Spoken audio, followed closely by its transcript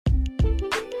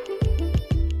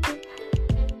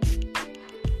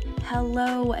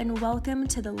Hello and welcome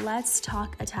to the Let's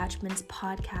Talk Attachments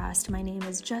podcast. My name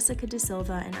is Jessica Da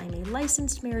Silva and I'm a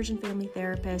licensed marriage and family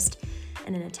therapist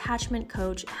and an attachment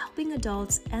coach, helping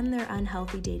adults end their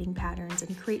unhealthy dating patterns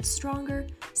and create stronger,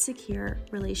 secure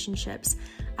relationships.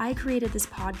 I created this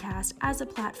podcast as a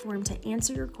platform to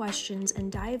answer your questions and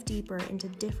dive deeper into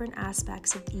different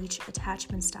aspects of each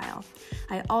attachment style.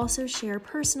 I also share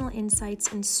personal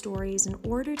insights and stories in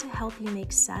order to help you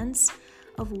make sense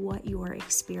of what you're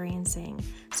experiencing.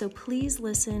 So please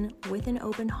listen with an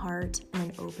open heart and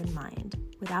an open mind.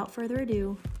 Without further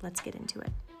ado, let's get into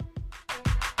it.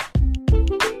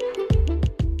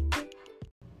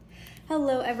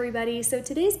 Hello, everybody. So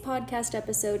today's podcast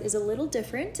episode is a little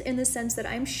different in the sense that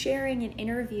I'm sharing an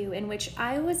interview in which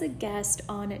I was a guest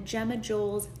on Gemma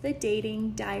Joel's The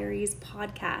Dating Diaries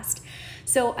podcast.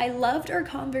 So I loved our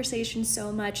conversation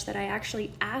so much that I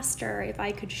actually asked her if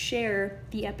I could share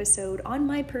the episode on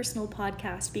my personal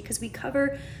podcast because we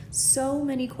cover so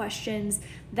many questions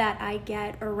that I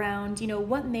get around,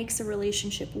 what makes a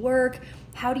relationship work?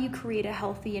 How do you create a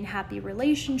healthy and happy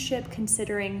relationship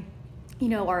considering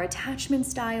our attachment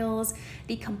styles,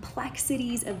 the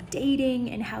complexities of dating,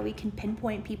 and how we can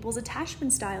pinpoint people's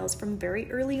attachment styles from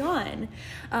very early on.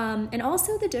 And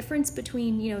also the difference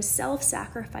between,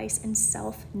 self-sacrifice and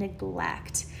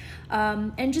self-neglect.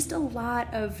 And just a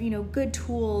lot of, good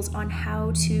tools on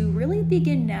how to really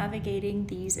begin navigating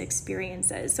these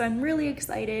experiences. So I'm really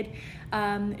excited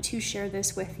to share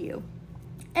this with you.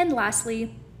 And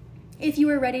lastly, if you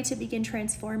are ready to begin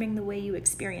transforming the way you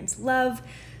experience love,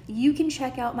 you can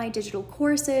check out my digital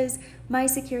courses, my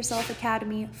Secure Self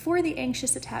Academy for the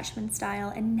anxious attachment style,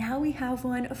 and now we have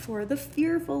one for the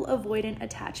fearful avoidant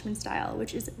attachment style,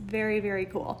 which is very, very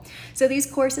cool. So these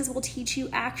courses will teach you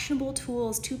actionable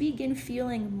tools to begin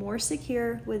feeling more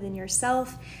secure within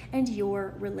yourself and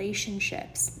your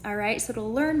relationships. All right, so to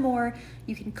learn more,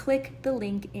 you can click the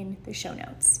link in the show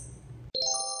notes.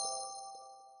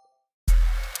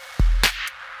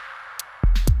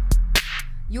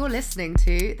 You're listening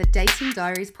to the Dating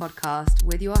Diaries podcast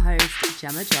with your host,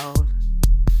 Gemma Joel.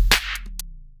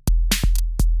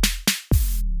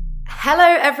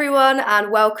 Hello, everyone, and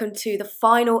welcome to the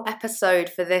final episode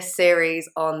for this series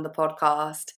on the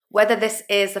podcast. Whether this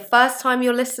is the first time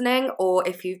you're listening or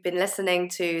if you've been listening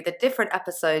to the different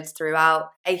episodes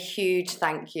throughout, a huge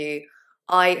thank you.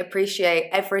 I appreciate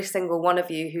every single one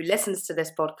of you who listens to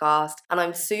this podcast, and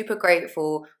I'm super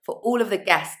grateful for all of the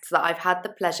guests that I've had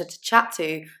the pleasure to chat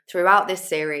to throughout this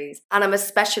series. And I'm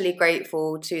especially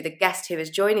grateful to the guest who is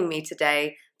joining me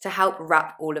today to help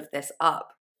wrap all of this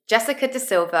up. Jessica Da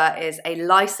Silva is a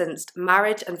licensed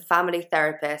marriage and family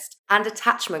therapist and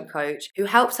attachment coach who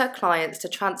helps her clients to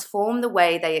transform the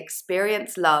way they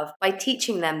experience love by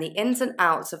teaching them the ins and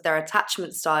outs of their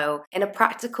attachment style in a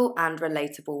practical and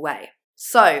relatable way.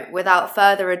 So, without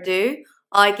further ado,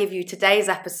 I give you today's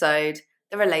episode,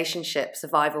 The Relationship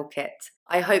Survival Kit.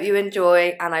 I hope you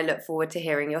enjoy, and I look forward to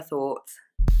hearing your thoughts.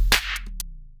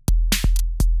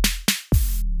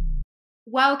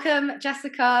 Welcome,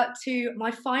 Jessica, to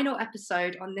my final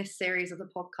episode on this series of the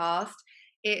podcast.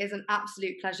 It is an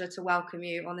absolute pleasure to welcome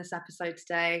you on this episode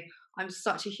today. I'm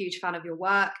such a huge fan of your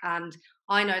work, and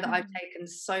I know that I've taken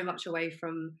so much away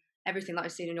from everything that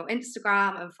I've seen on your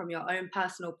Instagram and from your own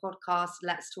personal podcast,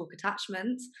 Let's Talk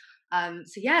Attachments.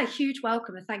 A huge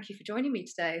welcome and thank you for joining me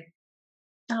today.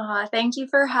 Thank you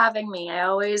for having me. I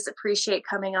always appreciate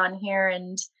coming on here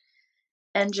and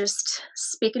just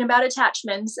speaking about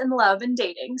attachments and love and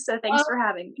dating. So thanks for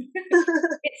having me.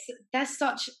 They're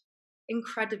such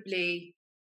incredibly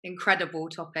incredible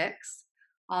topics.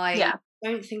 I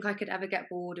don't think I could ever get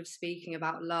bored of speaking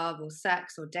about love or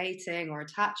sex or dating or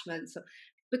attachments,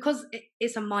 because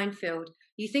it's a minefield.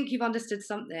 You think you've understood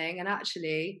something, and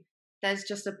actually there's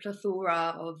just a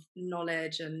plethora of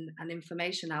knowledge and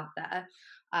information out there.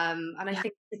 And I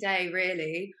think today,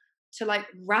 really, to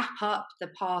wrap up the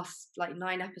past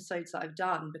 9 episodes that I've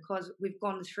done, because we've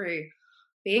gone through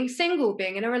being single,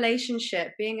 being in a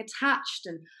relationship, being attached,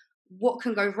 and what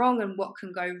can go wrong and what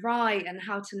can go right, and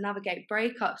how to navigate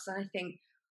breakups. And I think,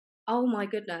 oh my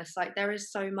goodness, there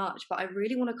is so much, but I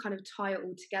really want to kind of tie it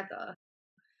all together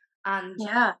and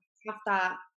have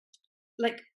that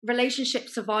relationship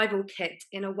survival kit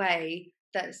in a way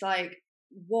that's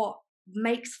what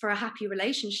makes for a happy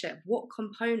relationship, what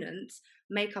components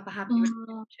make up a happy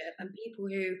relationship, and people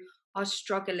who are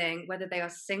struggling, whether they are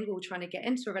single trying to get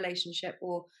into a relationship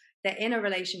or they're in a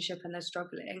relationship and they're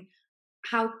struggling,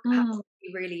 how can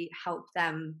we really help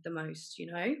them the most,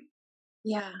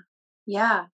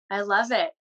 Yeah, I love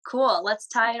it. Cool. Let's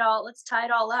tie it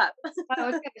all up.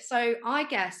 So I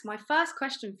guess my first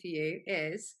question for you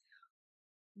is,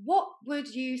 what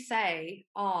would you say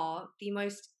are the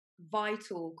most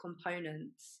vital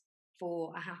components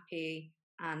for a happy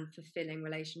and fulfilling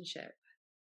relationship?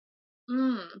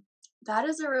 That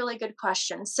is a really good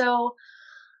question. So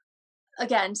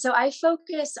again, so I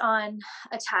focus on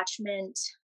attachment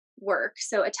work,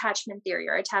 so attachment theory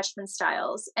or attachment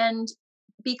styles. And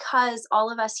because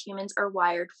all of us humans are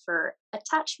wired for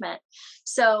attachment,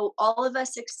 so all of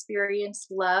us experience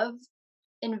love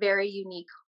in very unique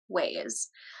ways.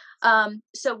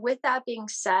 So, with that being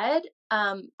said,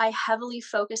 I heavily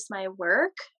focus my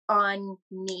work on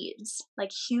needs,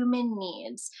 like human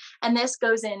needs. And this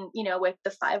goes in, with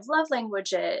the 5 love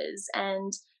languages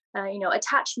and,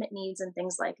 attachment needs and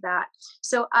things like that.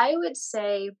 So, I would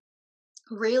say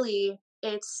really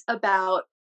it's about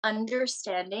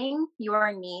understanding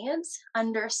your needs,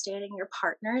 understanding your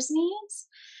partner's needs.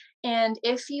 And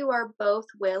if you are both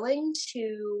willing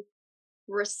to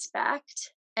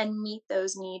respect and meet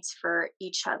those needs for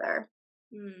each other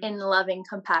in loving,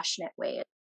 compassionate ways.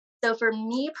 So for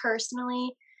me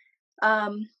personally,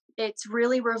 it's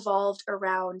really revolved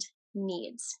around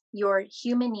needs, your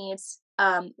human needs,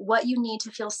 what you need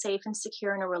to feel safe and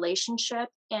secure in a relationship,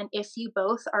 and if you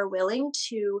both are willing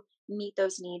to meet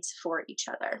those needs for each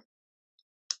other.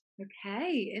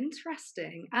 Okay,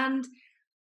 interesting. And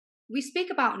we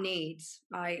speak about needs,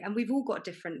 right? And we've all got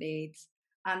different needs.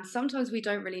 And sometimes we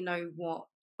don't really know what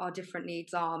our different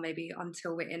needs are, maybe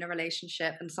until we're in a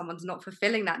relationship and someone's not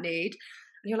fulfilling that need.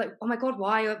 And you're like, oh my God,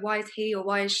 why is he or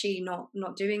why is she not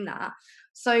doing that?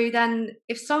 So then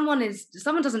if someone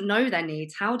doesn't know their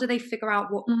needs, how do they figure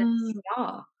out what their needs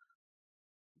are?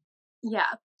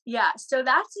 Yeah. So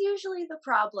that's usually the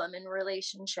problem in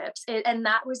relationships. And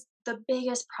that was the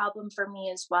biggest problem for me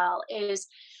as well, is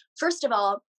first of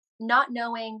all, not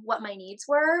knowing what my needs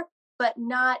were, but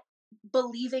not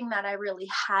believing that I really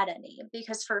had any,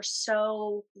 because for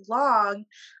so long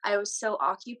I was so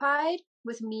occupied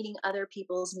with meeting other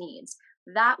people's needs.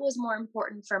 That was more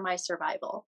important for my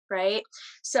survival, right?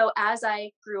 So as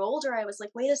I grew older, I was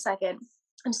like, wait a second,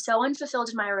 I'm so unfulfilled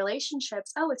in my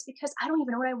relationships. Oh, it's because I don't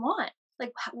even know what I want.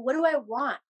 Like, what do I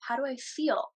want? How do I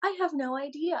feel? I have no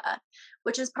idea,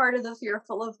 which is part of the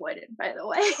fearful avoidant, by the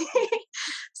way.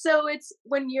 So it's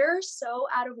when you're so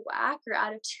out of whack or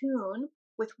out of tune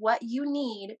with what you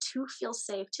need to feel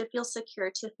safe, to feel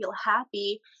secure, to feel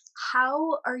happy,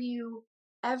 how are you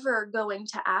ever going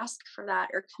to ask for that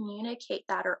or communicate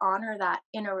that or honor that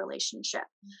in a relationship?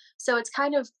 So it's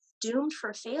kind of doomed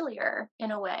for failure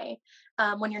in a way,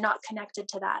 when you're not connected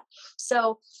to that.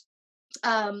 So,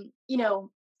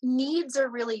 needs are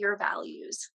really your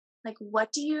values. Like,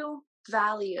 what do you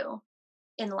value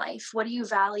in life? What do you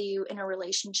value in a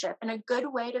relationship? And a good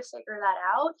way to figure that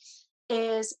out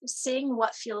is seeing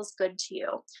what feels good to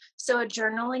you. So a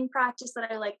journaling practice that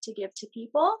I like to give to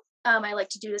people, I like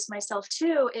to do this myself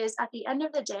too, is at the end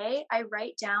of the day, I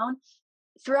write down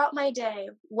throughout my day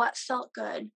what felt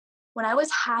good. When I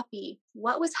was happy,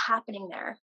 what was happening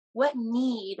there? What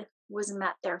need was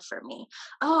met there for me?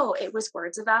 Oh, it was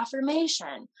words of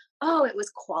affirmation. Oh, it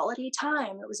was quality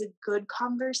time. It was a good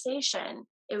conversation.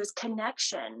 It was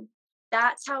connection.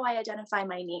 That's how I identify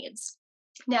my needs.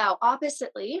 Now,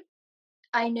 oppositely,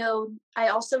 I know I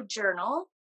also journal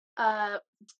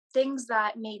things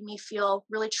that made me feel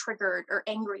really triggered or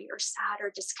angry or sad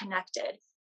or disconnected.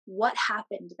 What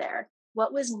happened there?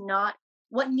 What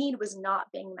need was not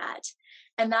being met?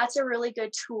 And that's a really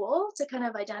good tool to kind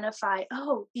of identify,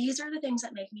 oh, these are the things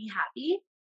that make me happy.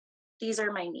 These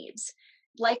are my needs.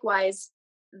 Likewise,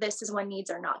 this is when needs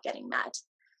are not getting met.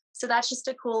 So that's just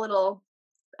a cool little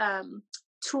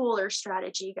tool or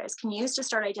strategy you guys can use to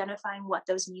start identifying what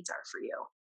those needs are for you.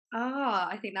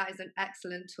 I think that is an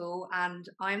excellent tool. And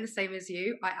I'm the same as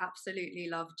you. I absolutely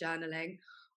love journaling.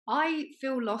 I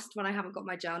feel lost when I haven't got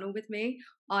my journal with me.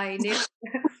 I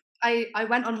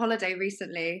went on holiday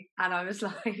recently and I was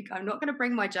like, I'm not going to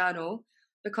bring my journal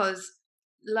because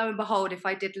lo and behold, if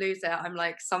I did lose it, I'm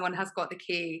like, someone has got the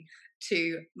key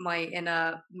to my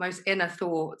most inner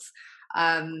thoughts.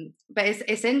 But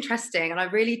it's interesting. And I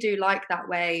really do like that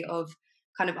way of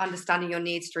kind of understanding your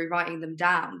needs through writing them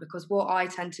down, because what I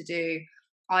tend to do,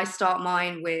 I start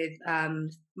mine with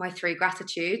my 3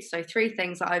 gratitudes. So 3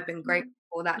 things that I've been grateful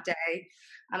for that day.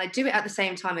 And I do it at the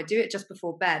same time. I do it just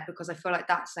before bed because I feel like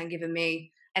that's then giving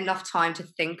me enough time to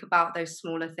think about those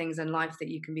smaller things in life that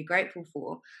you can be grateful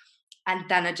for. And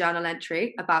then a journal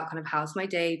entry about kind of how's my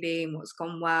day been, what's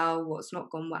gone well, what's not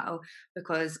gone well,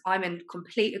 because I'm in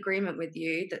complete agreement with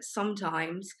you that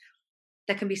sometimes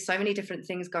there can be so many different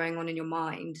things going on in your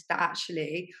mind that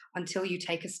actually, until you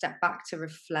take a step back to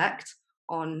reflect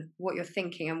on what you're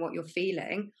thinking and what you're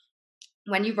feeling,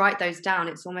 when you write those down,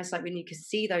 it's almost like when you can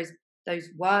see those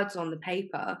words on the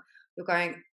paper, you're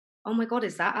going, oh my God,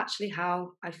 is that actually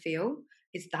how I feel?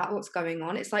 Is that what's going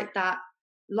on? It's like that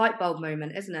light bulb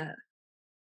moment, isn't it?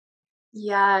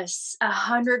 Yes,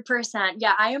 100%.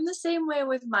 Yeah, I am the same way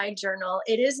with my journal.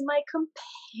 It is my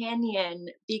companion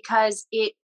because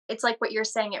it's like what you're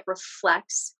saying, it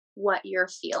reflects what you're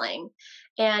feeling.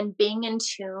 And being in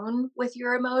tune with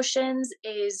your emotions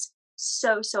is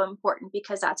so, so important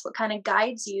because that's what kind of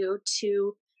guides you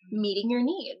to meeting your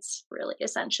needs, really,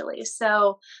 essentially.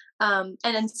 So, and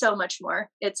then so much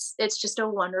more. It's just a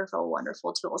wonderful,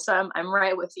 wonderful tool. So I'm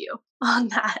right with you on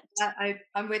that.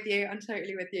 I'm with you. I'm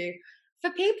totally with you. For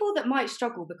people that might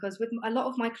struggle, because with a lot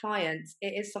of my clients,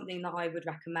 it is something that I would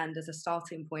recommend as a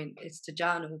starting point is to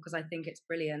journal, because I think it's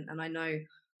brilliant, and I know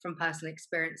from personal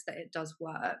experience that it does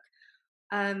work.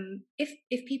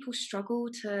 If people struggle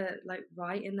to like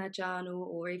write in their journal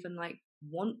or even like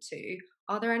want to,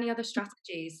 are there any other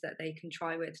strategies that they can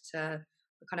try with to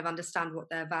kind of understand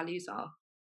what their values are?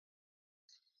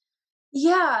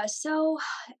 Yeah, so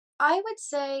I would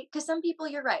say, because some people,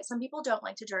 you're right, some people don't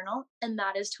like to journal, and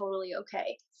that is totally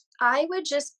okay. I would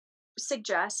just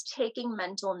suggest taking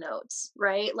mental notes,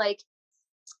 right? Like,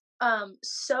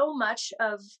 so much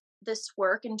of this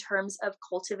work in terms of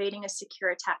cultivating a secure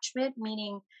attachment,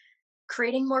 meaning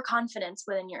creating more confidence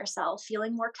within yourself,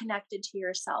 feeling more connected to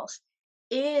yourself,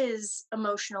 is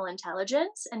emotional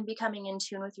intelligence and becoming in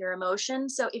tune with your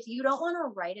emotions. So if you don't want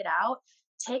to write it out,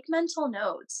 take mental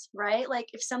notes, right? Like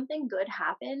if something good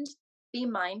happened, be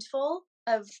mindful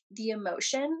of the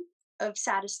emotion of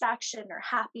satisfaction or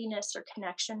happiness or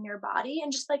connection in your body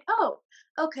and just like, oh,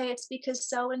 okay, it's because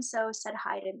so and so said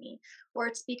hi to me, or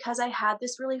it's because I had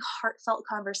this really heartfelt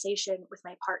conversation with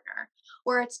my partner,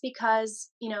 or it's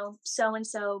because, so and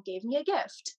so gave me a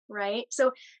gift, right?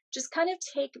 So just kind of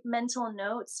take mental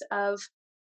notes of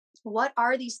what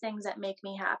are these things that make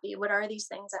me happy? What are these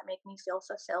things that make me feel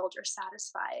fulfilled or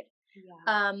satisfied?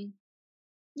 Yeah.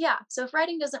 Yeah. So if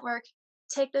writing doesn't work,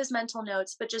 take those mental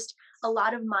notes, but just a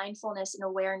lot of mindfulness and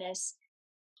awareness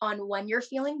on when you're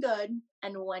feeling good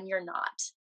and when you're not.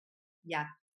 Yeah,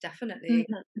 definitely.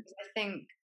 Mhm. I think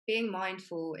being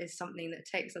mindful is something that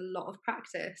takes a lot of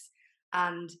practice.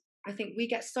 And I think we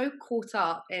get so caught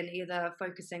up in either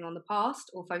focusing on the past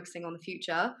or focusing on the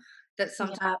future that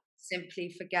sometimes Yeah.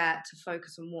 simply forget to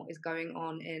focus on what is going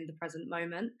on in the present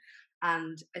moment.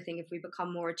 And I think if we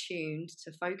become more attuned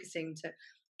to focusing to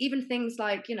even things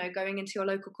like, going into your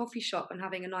local coffee shop and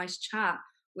having a nice chat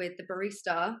with the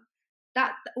barista,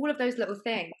 that all of those little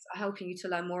things are helping you to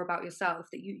learn more about yourself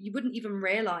that you wouldn't even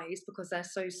realize because they're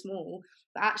so small,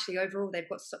 but actually overall they've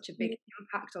got such a big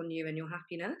impact on you and your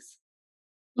happiness.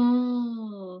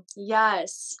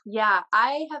 Yes. Yeah.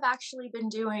 I have actually been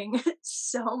doing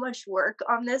so much work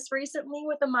on this recently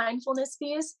with the mindfulness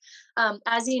piece.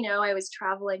 As you know, I was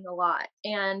traveling a lot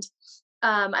and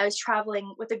I was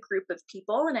traveling with a group of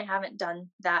people, and I haven't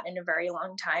done that in a very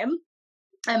long time.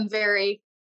 I'm very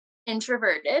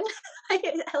introverted.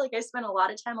 I spent a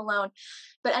lot of time alone.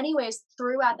 But anyways,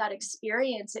 throughout that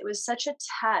experience, it was such a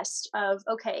test of,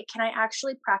 okay, can I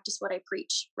actually practice what I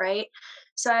preach, right?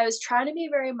 So I was trying to be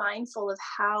very mindful of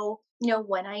how,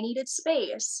 when I needed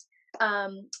space,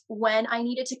 when I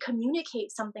needed to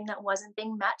communicate something that wasn't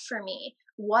being met for me.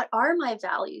 What are my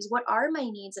values? What are my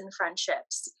needs in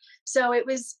friendships? So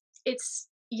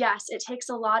yes, it takes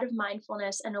a lot of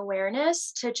mindfulness and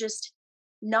awareness to just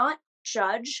not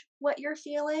judge what you're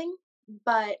feeling,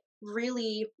 but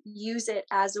really use it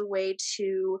as a way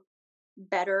to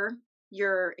better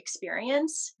your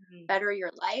experience, Mhm. better your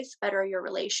life, better your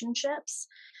relationships.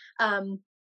 Um,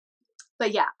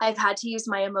 but yeah, I've had to use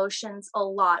my emotions a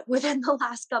lot within the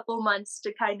last couple months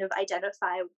to kind of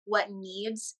identify what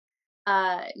needs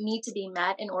need to be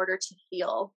met in order to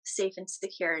feel safe and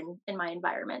secure in my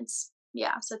environments.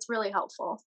 Yeah, so it's really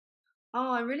helpful.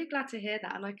 Oh, I'm really glad to hear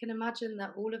that. And I can imagine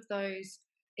that all of those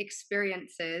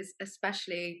experiences,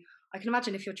 especially, I can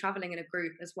imagine if you're traveling in a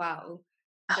group as well,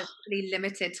 there's really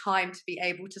limited time to be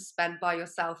able to spend by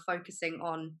yourself focusing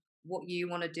on what you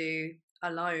want to do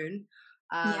alone.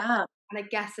 Um, Yeah. and I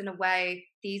guess in a way,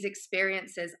 these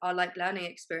experiences are like learning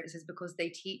experiences because they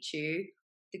teach you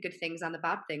the good things and the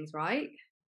bad things, right?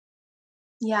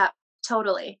 Yeah,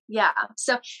 totally. Yeah.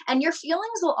 So, and your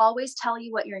feelings will always tell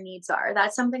you what your needs are.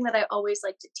 That's something that I always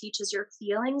like to teach is your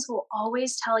feelings will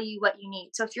always tell you what you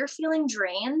need. So if you're feeling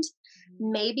drained,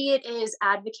 Mhm. maybe it is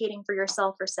advocating for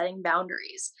yourself or setting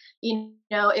boundaries.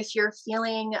 If you're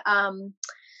feeling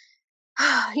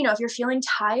if you're feeling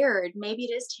tired, maybe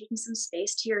it is taking some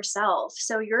space to yourself.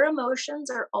 So your emotions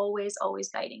are always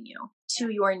guiding you to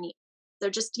your needs. So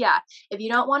just, yeah, if you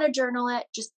don't want to journal it,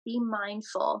 just be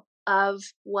mindful of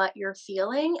what you're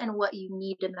feeling and what you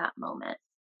need in that moment.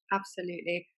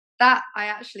 Absolutely. That I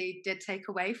actually did take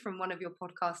away from one of your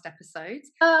podcast episodes,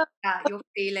 that your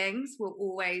feelings will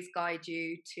always guide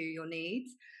you to your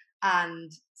needs.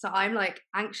 And so I'm like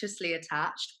anxiously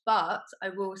attached, but I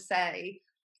will say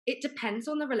it depends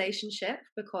on the relationship,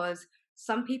 because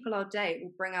some people I'll date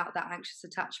will bring out that anxious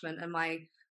attachment, and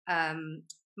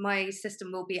my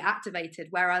system will be activated,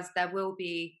 whereas there will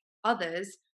be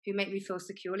others who make me feel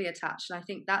securely attached. And I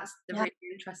think that's the really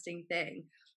interesting thing,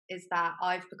 is that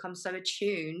I've become so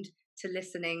attuned to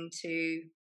listening to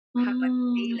how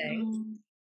I'm feeling,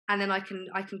 and then I can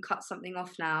cut something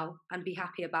off now and be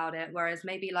happy about it. Whereas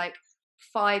maybe like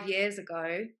 5 years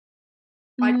ago,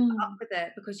 I'd put up with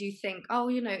it because you think, oh,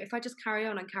 if I just carry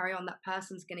on, that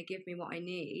person's going to give me what I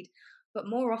need. But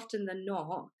more often than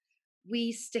not,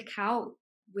 we stick out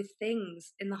with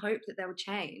things in the hope that they'll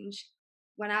change,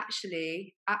 when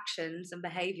actually actions and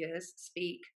behaviors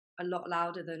speak a lot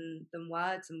louder than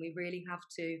words. And we really have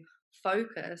to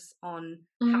focus on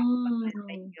how it's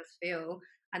making us feel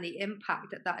and the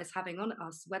impact that is having on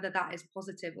us, whether that is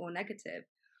positive or negative.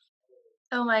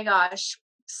 Oh my gosh.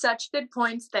 Such good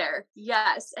points there.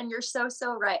 Yes. And you're so,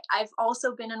 so right. I've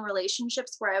also been in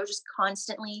relationships where I was just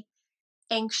constantly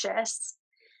anxious,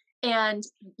 and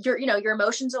your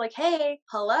emotions are like, hey,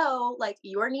 hello, like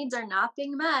your needs are not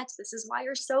being met. This is why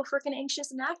you're so freaking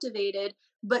anxious and activated.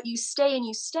 But you stay and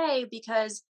you stay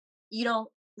because you don't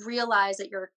realize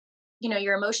that your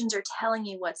emotions are telling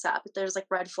you what's up. There's like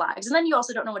red flags. And then you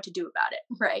also don't know what to do about it,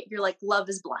 right? You're like, love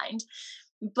is blind.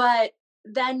 But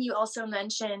then you also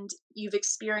mentioned you've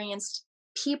experienced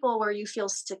people where you feel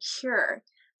secure.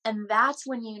 And that's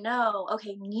when you know,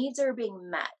 okay, needs are being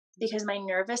met because my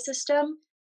nervous system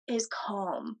is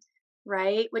calm,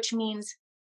 right? Which means,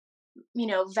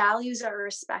 values are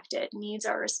respected, needs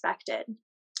are respected.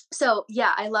 So,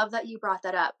 yeah, I love that you brought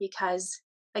that up because,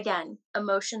 again,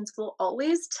 emotions will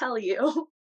always tell you.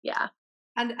 Yeah.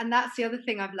 And that's the other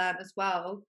thing I've learned as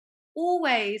well.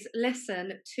 Always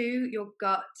listen to your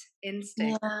gut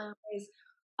instinct. Yeah.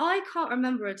 I can't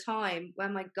remember a time where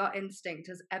my gut instinct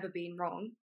has ever been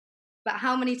wrong. But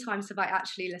how many times have I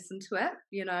actually listened to it?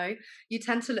 You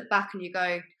tend to look back and you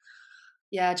go,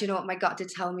 yeah, do you know what? My gut did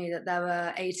tell me that there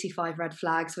were 85 red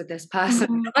flags with this person.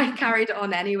 Mm-hmm. I carried it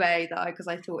on anyway, because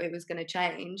I thought it was going to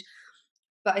change.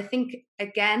 But I think,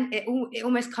 again, it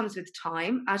almost comes with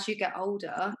time as you get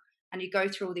older and you go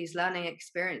through all these learning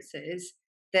experiences,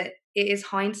 that it is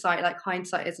hindsight. Like,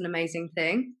 hindsight is an amazing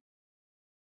thing.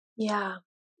 Yeah.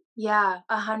 Yeah,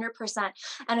 100%.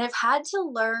 And I've had to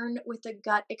learn with the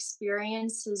gut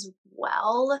experience as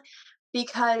well,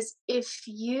 because if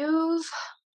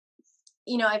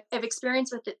I've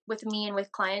experienced with me and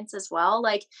with clients as well.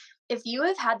 Like, if you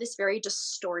have had this very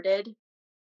distorted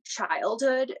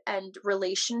childhood and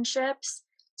relationships,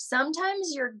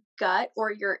 sometimes your gut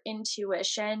or your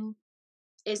intuition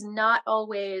is not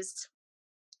always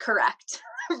correct,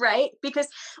 right? Because,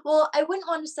 well, I wouldn't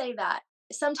want to say that.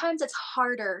 Sometimes it's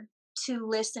harder to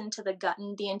listen to the gut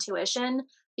and the intuition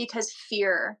because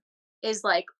fear is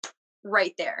like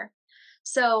right there.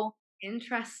 So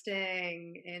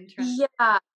interesting.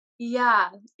 Yeah.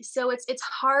 So it's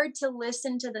hard to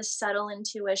listen to the subtle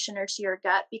intuition or to your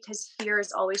gut because fear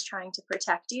is always trying to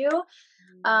protect you.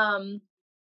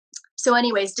 So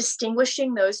anyways,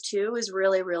 distinguishing those two is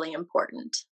really, really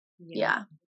important. Yeah.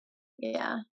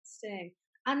 Interesting.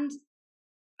 And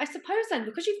I suppose then,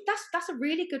 because that's a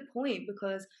really good point,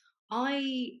 because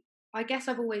I guess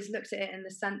I've always looked at it in the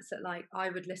sense that, like, I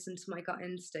would listen to my gut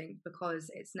instinct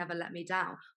because it's never let me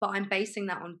down. But I'm basing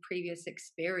that on previous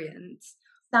experience.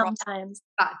 Sometimes.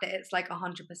 The fact that it's like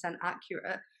 100%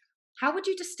 accurate. How would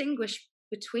you distinguish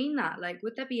between that? Like,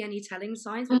 would there be any telling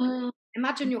signs?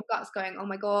 Imagine your gut's going, oh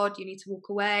my God, you need to walk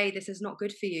away. This is not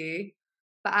good for you.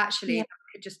 But actually, that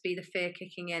could just be the fear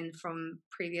kicking in from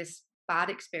previous bad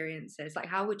experiences. Like,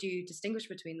 how would you distinguish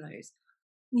between those?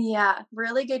 Yeah,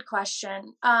 really good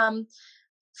question.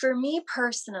 For me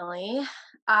personally,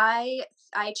 I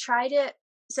try to,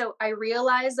 so I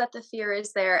realize that the fear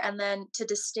is there, and then to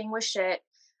distinguish it,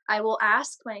 I will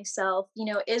ask myself,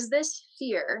 is this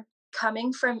fear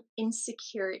coming from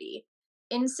insecurity?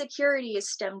 Insecurity is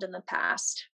stemmed in the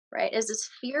past, right? Is this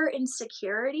fear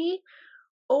insecurity,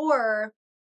 or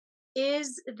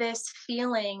is this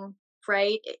feeling,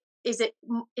 right? Is it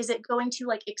going to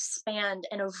like expand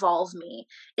and evolve me?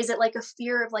 Is it like a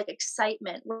fear of like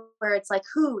excitement where it's like,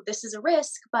 this is a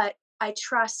risk, but I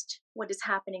trust what is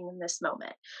happening in this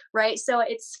moment, right? So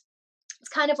it's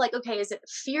kind of like, okay, is it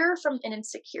fear from an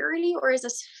insecurity, or is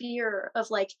this fear of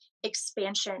like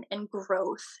expansion and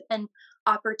growth and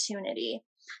opportunity?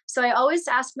 So I always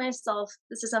ask myself,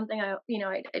 this is something I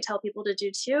tell people to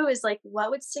do too, is like,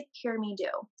 what would secure me do?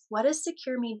 What does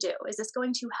secure me do? Is this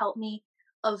going to help me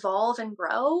evolve and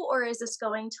grow, or is this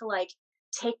going to like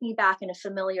take me back in a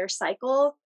familiar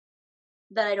cycle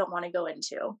that I don't want to go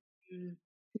into? Mm.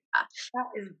 That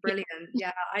is brilliant.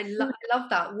 Yeah, I love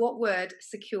that. What would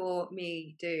secure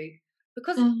me do?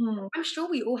 Because I'm sure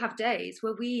we all have days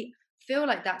where we feel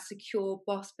like that secure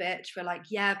boss bitch. We're like,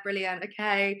 yeah, brilliant.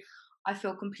 Okay, I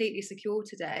feel completely secure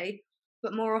today.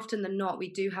 But more often than not,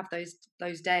 we do have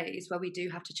those days where we do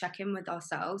have to check in with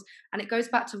ourselves. And it goes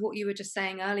back to what you were just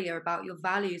saying earlier about your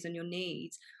values and your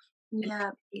needs. And Yeah.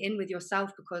 checking in with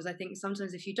yourself, because I think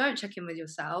sometimes if you don't check in with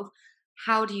yourself,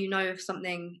 how do you know if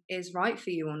something is right for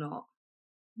you or not?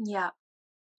 Yeah.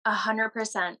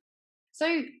 100%.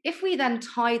 So if we then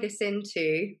tie this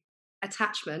into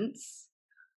attachments,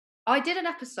 I did an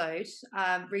episode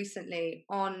recently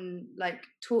on like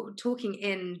talking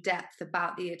in depth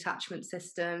about the attachment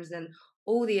systems and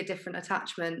all the different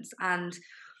attachments, and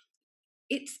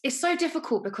it's so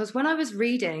difficult because when I was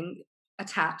reading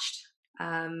Attached,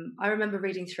 I remember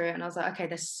reading through it and I was like, okay,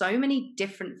 there's so many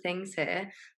different things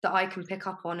here that I can pick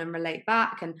up on and relate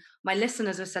back. And my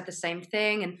listeners have said the same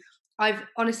thing. And I've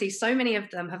honestly, so many of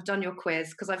them have done your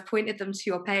quiz because I've pointed them to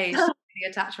your page, the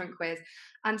attachment quiz.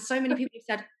 And so many people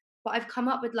have said, but I've come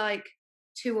up with like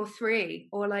 2 or 3,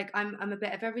 or like I'm a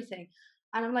bit of everything.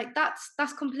 And I'm like,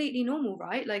 that's completely normal,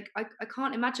 right? Like I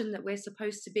can't imagine that we're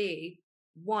supposed to be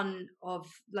one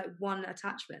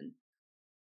attachment.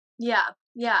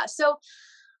 Yeah. So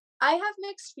I have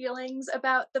mixed feelings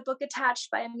about the book Attached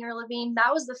by Amir Levine.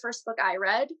 That was the first book I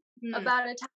read about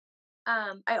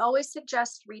attachment. I always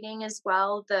suggest reading as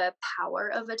well The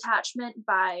Power of Attachment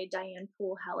by Diane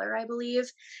Poole Heller, I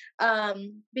believe,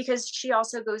 because she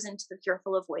also goes into the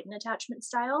fearful avoidant attachment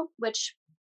style, which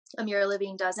Amir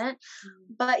Levine doesn't.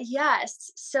 But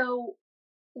yes, so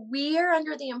we are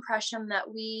under the impression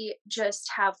that we just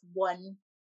have one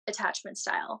attachment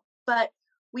style, but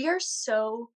we are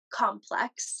so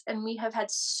complex and we have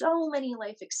had so many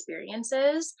life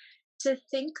experiences. To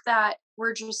think that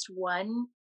we're just one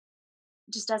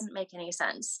just doesn't make any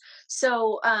sense.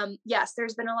 So yes,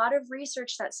 there's been a lot of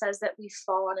research that says that we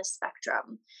fall on a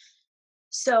spectrum.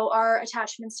 So our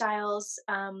attachment styles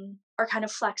are kind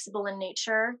of flexible in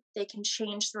nature. They can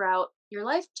change throughout your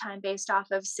lifetime based off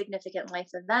of significant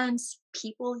life events,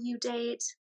 people you date,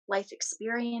 life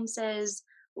experiences,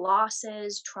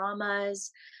 losses, traumas.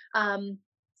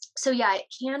 So yeah, it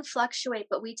can fluctuate,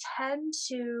 but we tend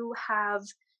to have,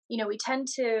 we tend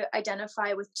to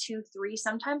identify with 2, 3,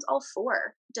 sometimes all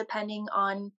 4, depending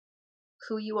on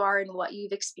who you are and what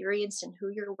you've experienced and who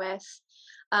you're with.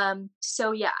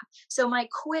 So yeah, so my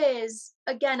quiz,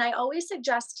 again, I always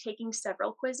suggest taking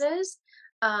several quizzes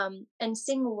and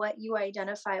seeing what you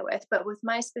identify with. But with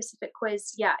my specific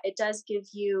quiz, yeah, it does give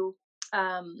you,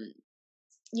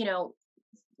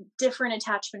 different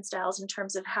attachment styles in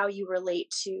terms of how you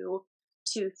relate to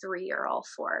 2, 3, or all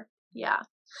 4. Yeah.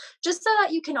 Just so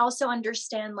that you can also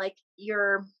understand like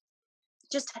your,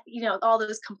 just, all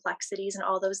those complexities and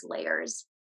all those layers.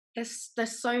 There's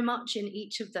so much in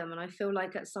each of them, and I feel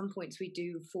like at some points we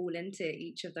do fall into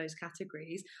each of those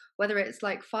categories, whether it's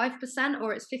like 5%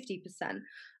 or it's 50%.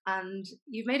 And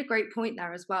you've made a great point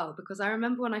there as well, because I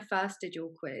remember when I first did your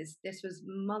quiz, this was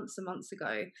months and months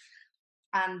ago,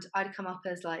 and I'd come up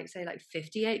as like, say, like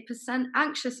 58%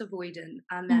 anxious avoidant,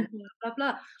 and then blah blah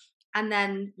blah. And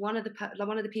then one of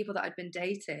the people that I'd been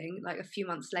dating, like a few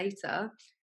months later,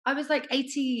 I was like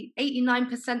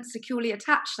 89% securely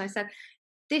attached. And I said,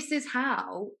 this is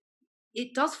how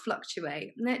it does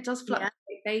fluctuate. And it does fluctuate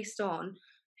based on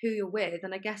who you're with.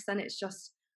 And I guess then it's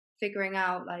just figuring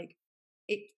out, like,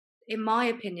 it, in my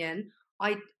opinion,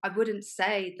 I wouldn't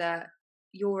say that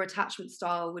your attachment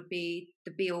style would be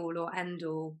the be all or end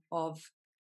all of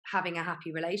having a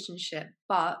happy relationship,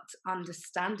 but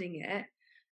understanding it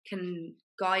can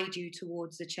guide you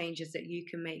towards the changes that you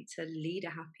can make to lead a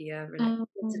happier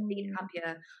to lead a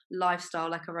happier lifestyle,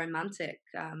 like a romantic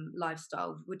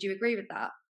lifestyle. Would you agree with that?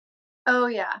 Oh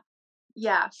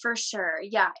yeah, for sure.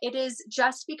 Yeah, it is.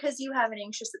 Just because you have an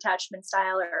anxious attachment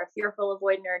style or a fearful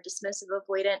avoidant or a dismissive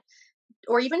avoidant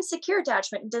or even secure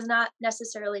attachment does not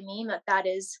necessarily mean that that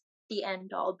is the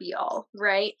end all be all,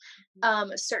 right?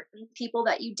 Certain people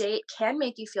that you date can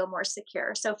make you feel more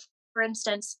secure. So for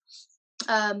instance,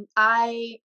 and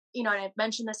I've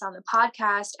mentioned this on the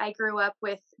podcast, I grew up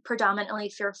with predominantly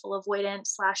fearful avoidant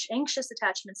 / anxious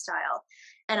attachment style.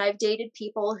 And I've dated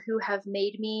people who have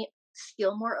made me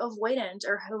feel more avoidant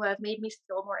or who have made me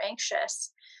feel more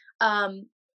anxious.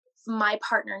 My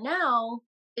partner now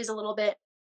is a little bit,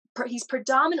 he's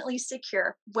predominantly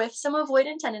secure with some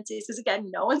avoidant tendencies, because again,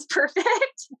 no one's perfect.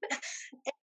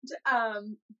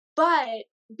 But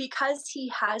because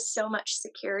he has so much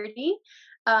security,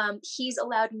 he's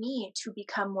allowed me to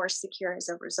become more secure as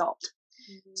a result.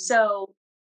 Mm-hmm. So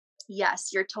yes,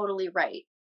 you're totally right.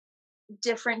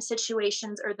 Different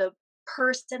situations, or the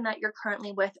person that you're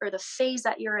currently with, or the phase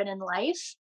that you're in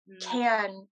life,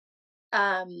 can,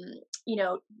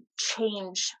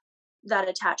 change that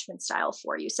attachment style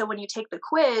for you. So when you take the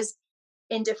quiz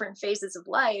in different phases of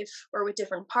life or with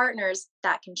different partners,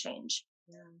 that can change.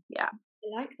 Yeah. I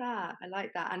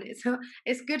like that. And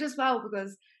it's good as well,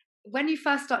 because when you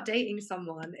first start dating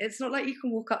someone, it's not like you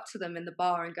can walk up to them in the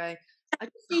bar and go, I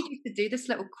just need you to do this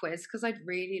little quiz because I'd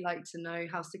really like to know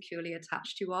how securely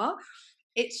attached you are.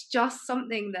 It's just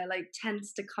something that like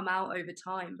tends to come out over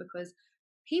time, because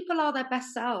people are their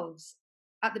best selves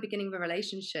at the beginning of a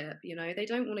relationship. They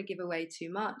don't want to give away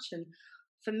too much. And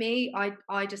for me,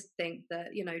 I just think that,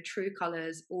 true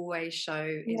colors always show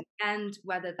in the end,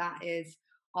 whether that is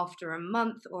after a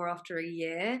month or after a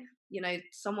year.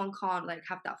 Someone can't like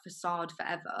have that facade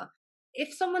forever.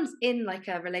 If someone's in like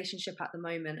a relationship at the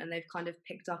moment and they've kind of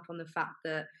picked up on the fact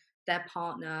that their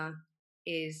partner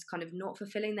is kind of not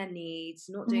fulfilling their needs,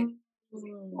 not doing,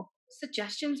 what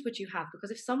suggestions would you have?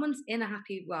 Because if someone's in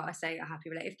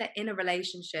if they're in a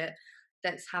relationship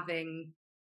that's having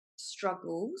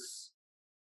struggles,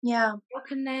 how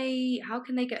can they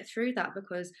get through that?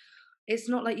 Because it's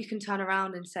not like you can turn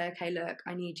around and say, okay, look,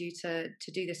 I need you to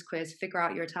do this quiz, figure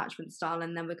out your attachment style,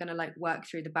 and then we're going to like work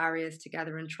through the barriers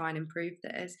together and try and improve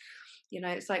this.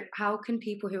 It's like, how can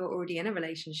people who are already in a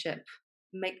relationship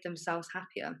make themselves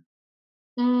happier?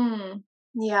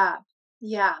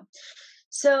 Yeah.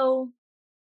 So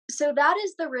that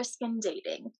is the risk in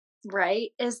dating, right?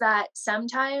 Is that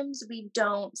sometimes we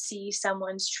don't see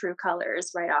someone's true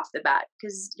colors right off the bat,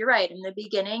 because you're right. In the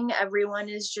beginning, everyone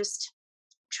is just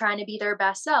trying to be their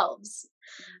best selves.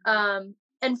 And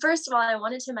first of all, I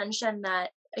wanted to mention that,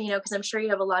 because I'm sure you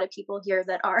have a lot of people here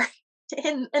that are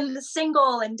in the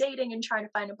single and dating and trying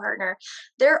to find a partner.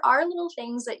 There are little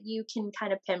things that you can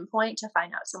kind of pinpoint to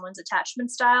find out someone's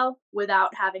attachment style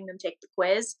without having them take the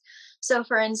quiz. So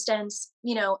for instance,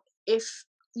 if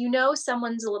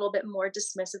someone's a little bit more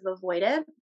dismissive avoidant,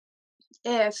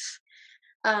 if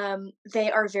they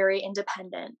are very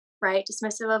independent, right?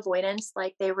 Dismissive avoidance,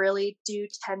 like they really do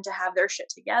tend to have their shit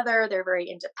together. They're very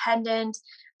independent.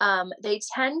 They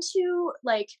tend to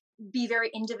like be very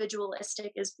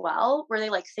individualistic as well, where they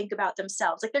like think about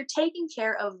themselves. Like they're taking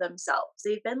care of themselves.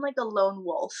 They've been like a lone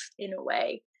wolf in a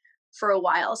way for a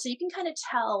while. So you can kind of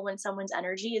tell when someone's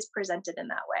energy is presented in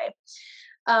that way.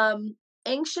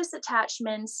 Anxious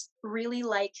attachments really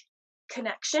like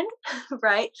connection,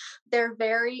 right? They're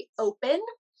very open.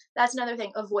 That's another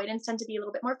thing. Avoidants tend to be a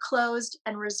little bit more closed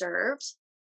and reserved,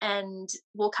 and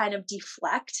will kind of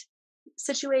deflect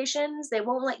situations. They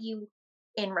won't let you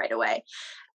in right away.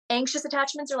 Anxious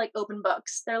attachments are like open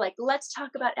books. They're like, let's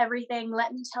talk about everything.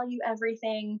 Let me tell you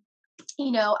everything.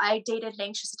 I dated an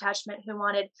anxious attachment who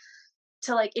wanted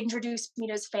to like introduce me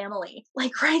to his family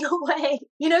like right away.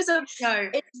 So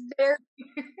it's very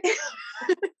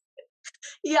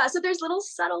yeah, so there's little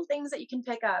subtle things that you can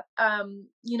pick up.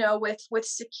 With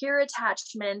secure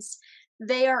attachments,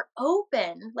 they are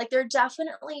open. Like they're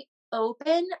definitely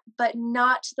open, but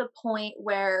not to the point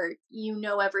where you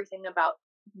know everything about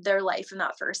their life in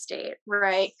that first date,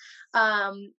 right?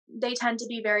 They tend to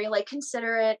be very like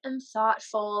considerate and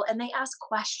thoughtful, and they ask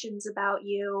questions about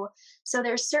you. So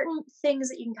there's certain things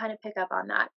that you can kind of pick up on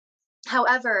that.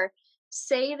 However,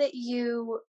 say that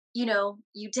you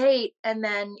date and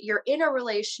then you're in a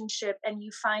relationship and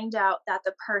you find out that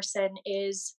the person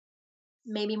is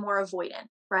maybe more avoidant,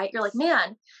 right? You're like,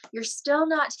 man, you're still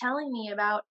not telling me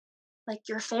about like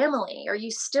your family, or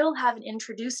you still haven't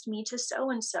introduced me to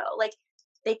so-and-so. Like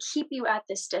they keep you at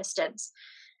this distance.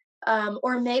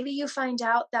 Or maybe you find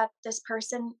out that this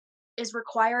person is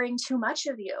requiring too much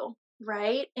of you,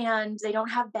 right? And they don't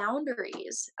have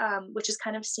boundaries, which is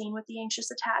kind of seen with the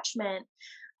anxious attachment.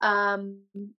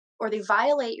 Or they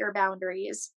violate your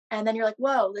boundaries, and then you're like,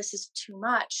 whoa, this is too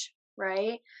much,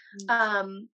 right?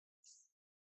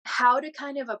 How to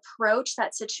kind of approach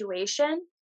that situation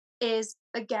is,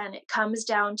 again, it comes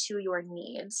down to your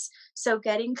needs. So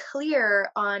getting clear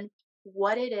on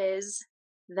what it is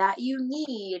that you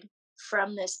need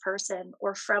from this person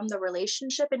or from the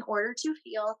relationship in order to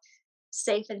feel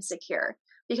safe and secure.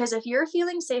 Because if you're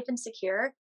feeling safe and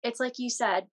secure, it's like you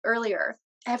said earlier,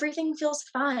 everything feels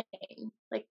fine.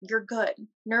 Like you're good.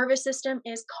 Nervous system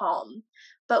is calm.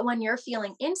 But when you're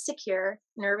feeling insecure,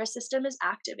 nervous system is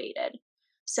activated.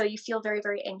 So you feel very,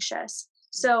 very anxious.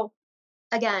 So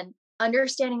again,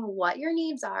 understanding what your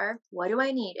needs are. What do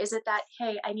I need? Is it that,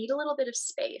 hey, I need a little bit of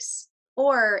space?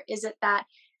 Or is it that,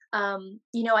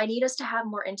 I need us to have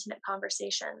more intimate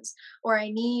conversations, or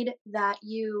I need that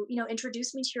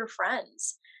introduce me to your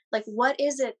friends. Like, what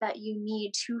is it that you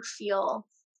need to feel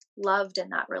loved in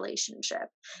that relationship?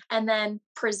 And then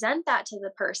present that to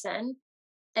the person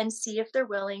and see if they're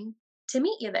willing to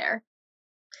meet you there.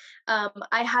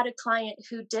 I had a client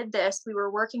who did this. We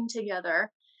were working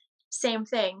together. Same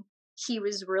thing. He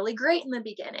was really great in the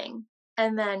beginning.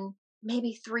 And then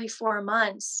maybe 3-4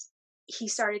 months, he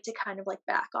started to kind of like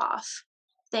back off.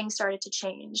 Things started to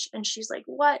change. And she's like,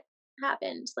 what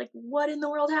happened? Like, what in the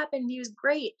world happened? He was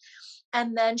great.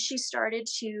 And then she started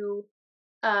to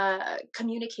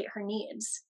communicate her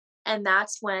needs. And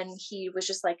that's when he was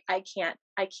just like, I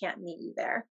can't meet you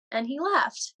there. And he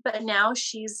left. But now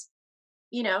she's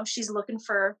looking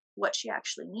for what she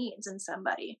actually needs in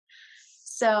somebody.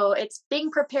 So it's being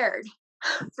prepared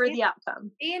for the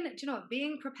outcome.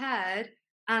 Being prepared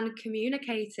and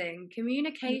communication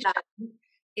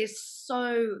is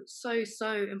so, so,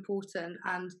 so important.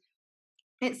 And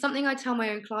it's something I tell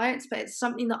my own clients, but it's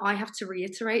something that I have to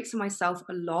reiterate to myself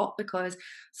a lot, because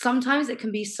sometimes it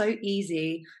can be so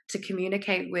easy to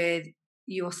communicate with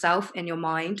yourself in your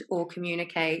mind, or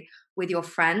communicate with your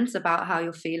friends about how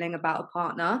you're feeling about a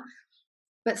partner.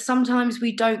 But sometimes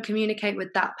we don't communicate with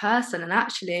that person. And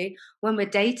actually, when we're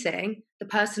dating, the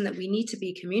person that we need to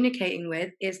be communicating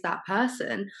with is that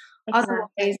person. Exactly.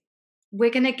 Otherwise,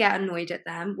 we're going to get annoyed at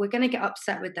them. We're going to get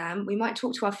upset with them. We might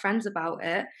talk to our friends about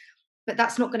it, but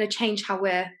that's not going to change how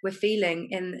we're feeling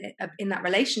in that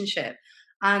relationship.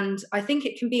 And I think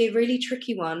it can be a really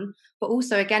tricky one, but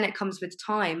also, again, it comes with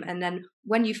time. And then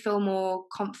when you feel more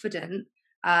confident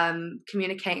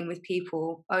communicating with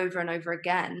people over and over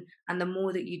again, and the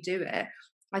more that you do it,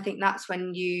 I think that's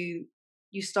when you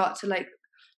start to like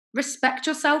respect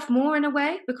yourself more in a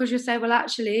way, because you say, well,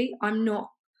 actually, I'm not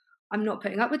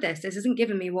putting up with this isn't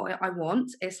giving me what I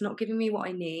want, it's not giving me what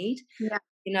I need. Yeah.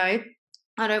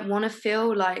 I don't want to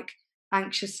feel like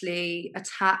anxiously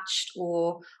attached,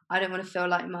 or I don't want to feel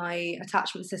like my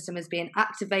attachment system is being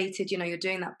activated. You're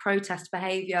doing that protest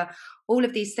behavior, all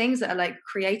of these things that are like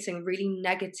creating a really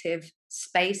negative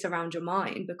space around your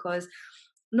mind, because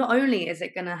not only is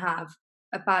it going to have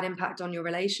a bad impact on your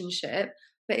relationship,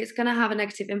 but it's going to have a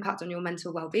negative impact on your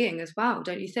mental well-being as well,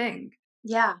 don't you think?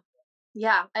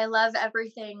 Yeah, I love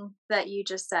everything that you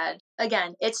just said.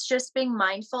 Again, it's just being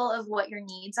mindful of what your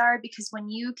needs are, because when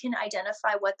you can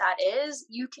identify what that is,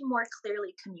 you can more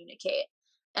clearly communicate.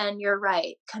 And you're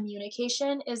right,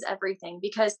 communication is everything,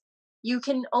 because you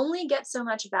can only get so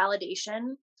much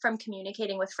validation from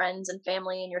communicating with friends and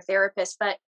family and your therapist,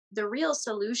 but the real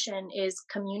solution is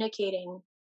communicating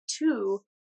to,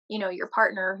 your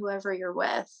partner, whoever you're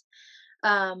with.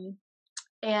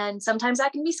 And sometimes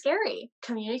that can be scary.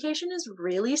 Communication is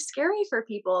really scary for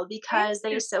people, because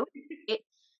they associate,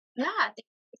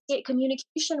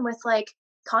 communication with like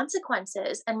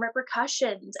consequences and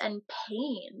repercussions and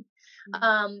pain.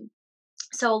 Mm-hmm.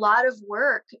 So a lot of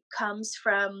work comes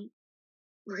from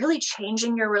really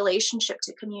changing your relationship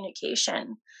to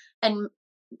communication and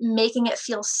making it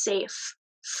feel safe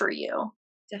for you.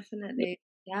 Definitely.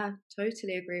 Yeah,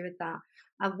 totally agree with that.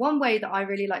 And one way that I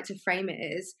really like to frame it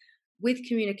is with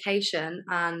communication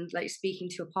and like speaking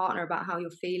to your partner about how you're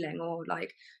feeling, or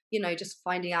like, just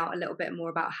finding out a little bit more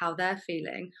about how they're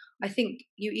feeling. I think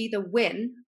you either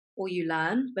win or you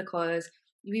learn, because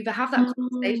you either have that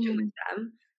conversation with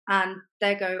them and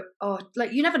they go, oh,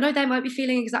 like, you never know, they might be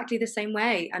feeling exactly the same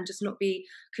way and just not be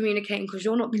communicating because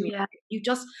you're not communicating.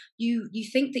 Yeah. You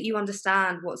think that you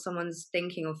understand what someone's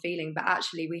thinking or feeling, but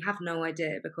actually we have no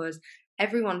idea, because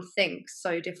everyone thinks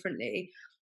so differently.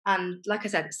 And like I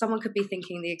said, someone could be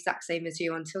thinking the exact same as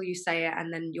you until you say it,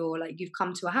 and then you're like, you've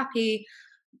come to a happy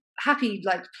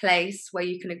like place where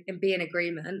you can be in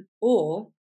agreement. Or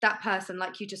that person,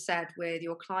 like you just said with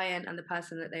your client and the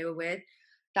person that they were with,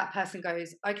 that person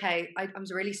goes, okay, I'm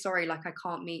really sorry, like I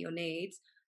can't meet your needs.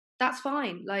 That's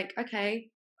fine. Like, okay,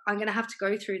 I'm going to have to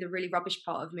go through the really rubbish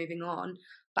part of moving on,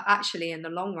 but actually in the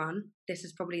long run, this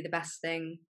is probably the best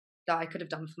thing that I could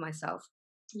have done for myself.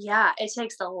 Yeah, it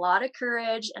takes a lot of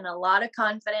courage and a lot of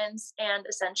confidence, and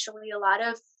essentially a lot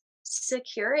of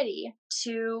security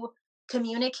to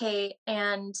communicate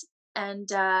and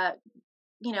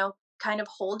kind of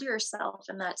hold yourself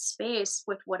in that space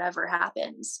with whatever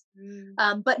happens.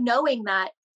 But knowing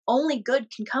that only good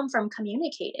can come from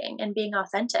communicating and being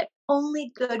authentic.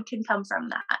 Only good can come from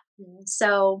that.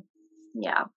 So,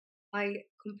 yeah. I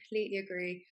completely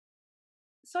agree.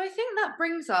 So I think that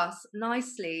brings us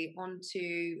nicely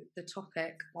onto the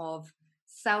topic of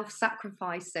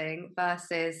self-sacrificing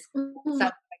versus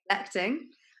self-neglecting,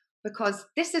 because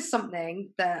this is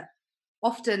something that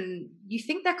often you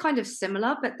think they're kind of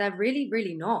similar, but they're really,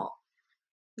 really not.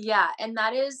 Yeah, and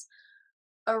that is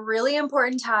a really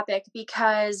important topic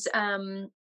because,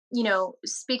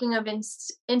 speaking of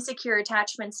insecure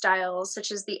attachment styles,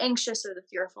 such as the anxious or the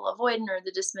fearful avoidant or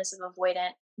the dismissive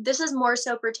avoidant, this is more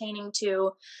so pertaining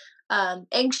to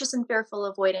anxious and fearful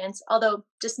avoidance, although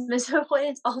dismissive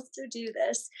avoidants also do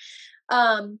this.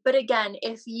 But again,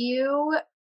 if you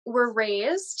were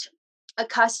raised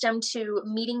accustomed to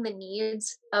meeting the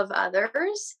needs of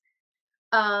others,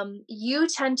 you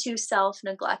tend to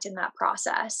self-neglect in that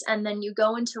process. And then you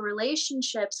go into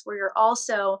relationships where you're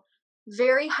also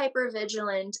very hyper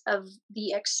vigilant of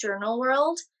the external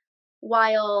world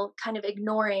while kind of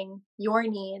ignoring your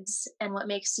needs and what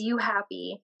makes you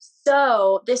happy.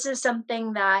 So this is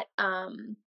something that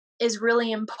is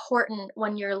really important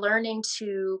when you're learning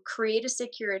to create a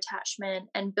secure attachment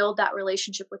and build that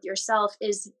relationship with yourself,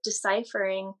 is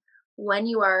deciphering when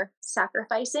you are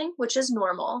sacrificing, which is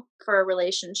normal for a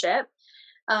relationship,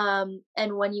 and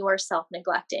when you are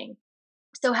self-neglecting.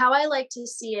 So how I like to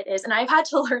see it is, and I've had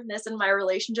to learn this in my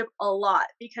relationship a lot,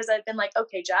 because I've been like,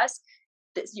 okay, Jess,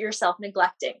 you're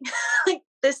self-neglecting. Like,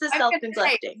 this is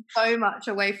self-neglecting. So much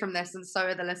away from this, and so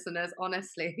are the listeners,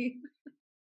 honestly.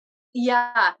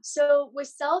 Yeah. So with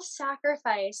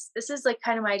self-sacrifice, this is like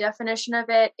kind of my definition of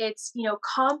it. It's,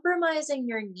 compromising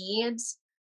your needs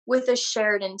with a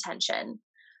shared intention.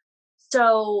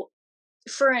 So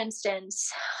for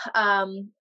instance, I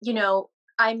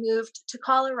moved to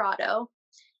Colorado,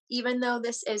 even though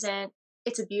it's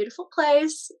a beautiful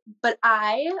place, but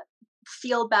I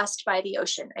feel best by the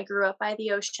ocean. I grew up by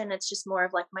the ocean. It's just more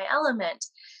of like my element.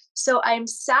 So I'm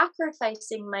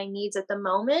sacrificing my needs at the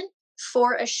moment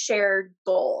for a shared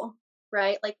goal,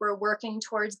 right? Like, we're working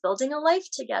towards building a life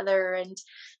together and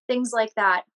things like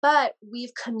that. But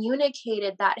we've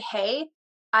communicated that, hey,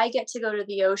 I get to go to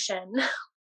the ocean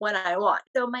when I want.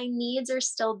 So my needs are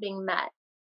still being met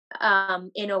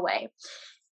in a way.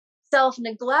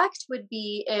 Self-neglect would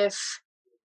be if,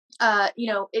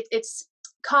 it's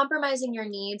compromising your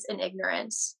needs in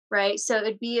ignorance, right? So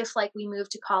it'd be if, like, we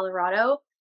moved to Colorado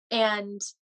and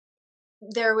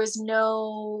there was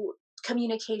no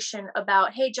communication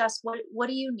about, hey, Jess, what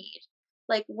do you need?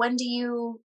 Like, when do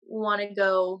you want to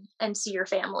go and see your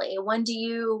family? When do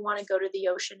you want to go to the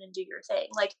ocean and do your thing?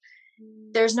 Like,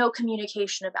 there's no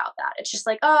communication about that. It's just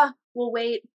like, we'll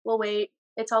wait.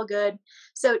 It's all good.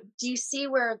 So do you see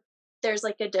where there's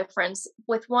like a difference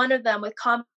with one of them? With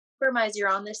compromise, you're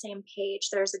on the same page.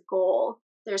 There's a goal.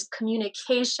 There's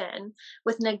communication.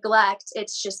 With neglect,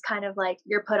 it's just kind of like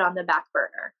you're put on the back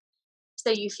burner. So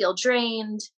you feel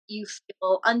drained, you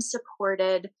feel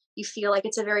unsupported, you feel like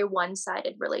it's a very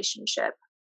one-sided relationship.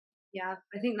 Yeah,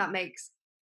 I think that makes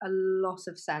a lot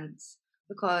of sense,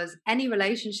 because any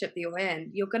relationship that you're in,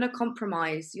 you're going to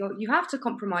compromise. You have to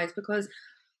compromise, because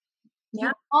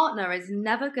your partner is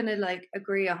never going to like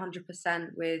agree 100%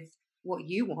 with what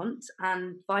you want,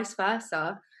 and vice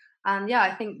versa. And yeah,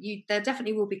 I think there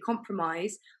definitely will be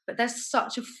compromise, but there's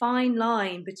such a fine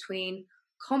line between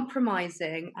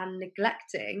compromising and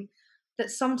neglecting that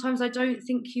sometimes I don't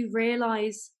think you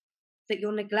realize that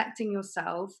you're neglecting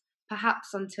yourself,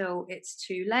 perhaps until it's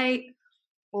too late,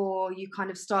 or you kind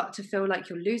of start to feel like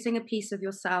you're losing a piece of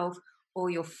yourself,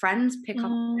 or your friends pick up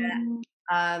on it.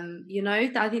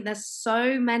 I think there's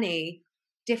so many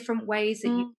different ways that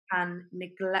you can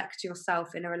neglect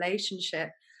yourself in a relationship.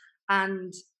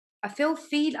 And I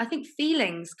think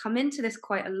feelings come into this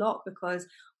quite a lot, because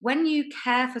when you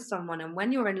care for someone and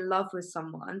when you're in love with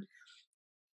someone,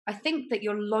 I think that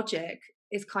your logic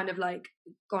is kind of like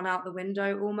gone out the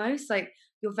window almost. Like,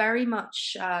 you're very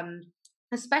much,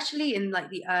 especially in like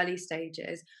the early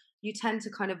stages, you tend to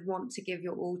kind of want to give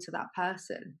your all to that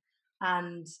person,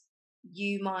 and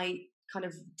you might kind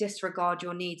of disregard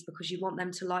your needs because you want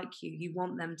them to like you, you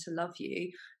want them to love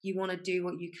you, you want to do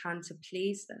what you can to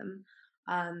please them.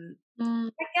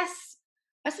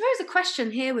 I suppose a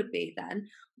question here would be then,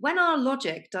 when our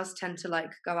logic does tend to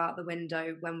like go out the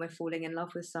window when we're falling in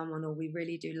love with someone or we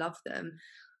really do love them,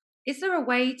 is there a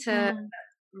way to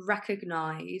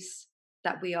recognize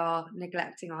that we are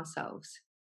neglecting ourselves?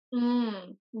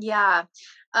 Yeah.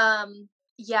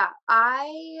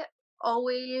 I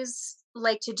always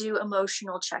like to do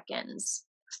emotional check-ins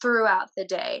throughout the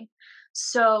day.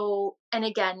 So, and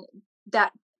again,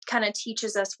 that kind of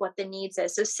teaches us what the needs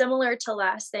is. So similar to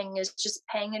last thing is just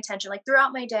paying attention. Like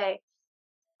throughout my day,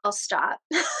 I'll stop.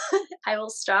 I will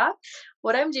stop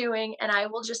what I'm doing and I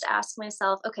will just ask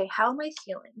myself, okay, how am I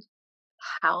feeling?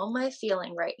 How am I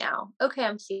feeling right now? Okay,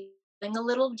 I'm feeling a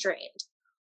little drained.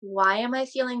 Why am I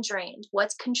feeling drained?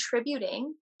 What's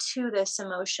contributing to this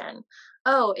emotion?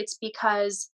 Oh, it's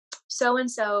because so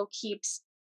and so keeps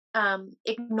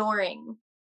ignoring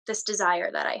this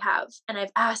desire that I have. And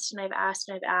I've asked and I've asked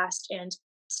and I've asked and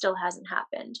still hasn't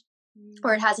happened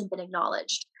or it hasn't been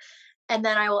acknowledged. And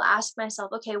then I will ask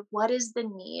myself, okay, what is the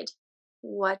need?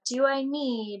 What do I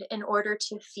need in order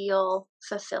to feel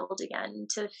fulfilled again,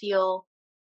 to feel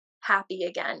happy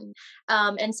again?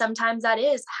 And sometimes that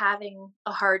is having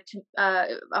a hard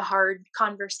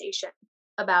conversation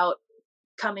about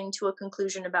coming to a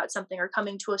conclusion about something or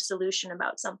coming to a solution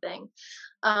about something.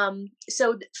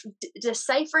 So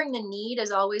deciphering the need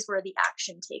is always where the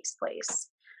action takes place.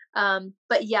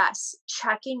 But yes,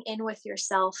 checking in with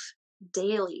yourself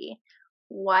daily.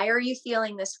 Why are you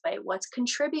feeling this way? What's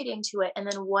contributing to it? And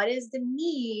then what is the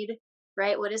need,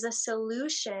 right? What is a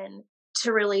solution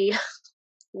to really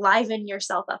liven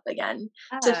yourself up again,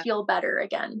 to feel better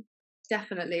again?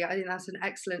 Definitely. I think that's an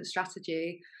excellent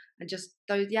strategy. And just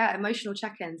those, emotional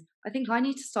check-ins. I think I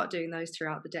need to start doing those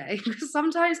throughout the day because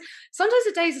sometimes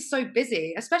the days are so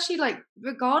busy, especially like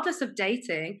regardless of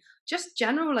dating, just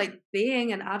general like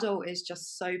being an adult is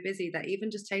just so busy that even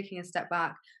just taking a step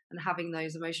back and having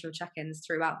those emotional check-ins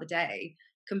throughout the day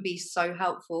can be so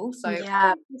helpful. So I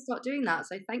need to start doing that.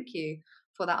 So thank you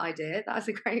for that idea. That's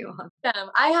a great one.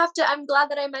 I'm glad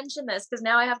that I mentioned this because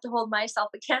now I have to hold myself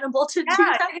accountable to do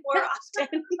that more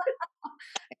often.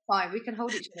 It's fine. We can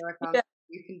hold each other accountable.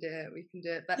 We can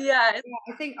do it. But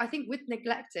I think with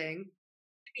neglecting,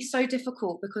 it's so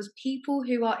difficult because people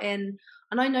who are in,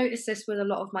 and I notice this with a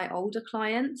lot of my older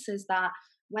clients, is that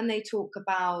when they talk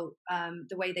about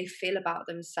the way they feel about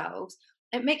themselves,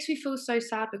 it makes me feel so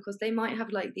sad because they might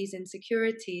have like these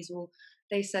insecurities, or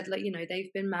they said like, you know,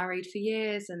 they've been married for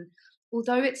years, and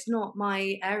although it's not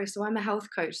my area, so I'm a health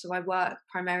coach, so I work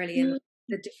primarily in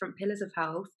the different pillars of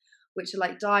health, which are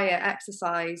like diet,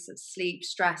 exercise, sleep,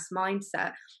 stress,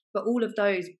 mindset, but all of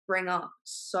those bring up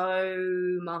so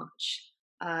much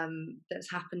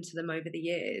that's happened to them over the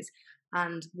years.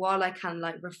 And while I can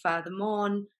like refer them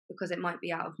on because it might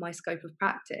be out of my scope of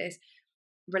practice,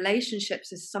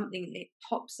 relationships is something that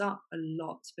pops up a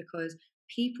lot because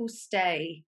people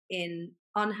stay in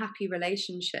unhappy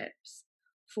relationships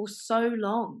for so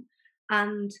long,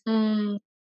 and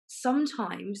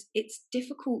sometimes it's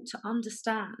difficult to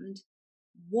understand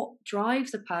what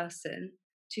drives a person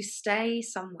to stay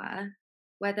somewhere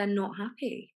where they're not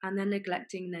happy and they're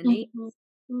neglecting their needs.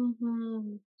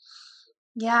 And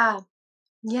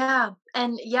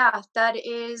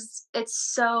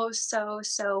it's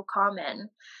so common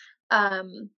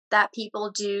that people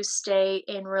do stay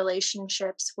in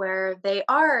relationships where they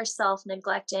are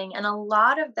self-neglecting, and a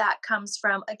lot of that comes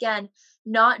from, again,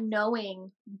 not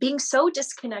knowing, being so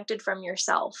disconnected from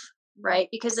yourself, right?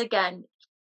 Because again,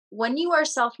 when you are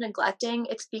self-neglecting,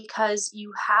 it's because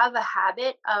you have a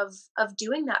habit of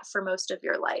doing that for most of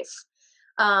your life.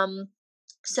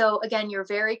 So again, you're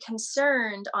very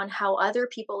concerned on how other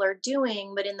people are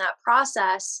doing, but in that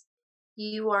process,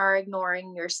 you are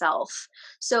ignoring yourself.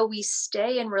 So we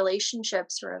stay in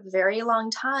relationships for a very long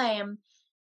time,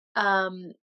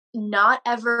 not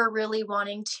ever really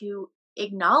wanting to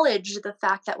acknowledge the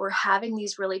fact that we're having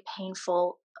these really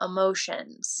painful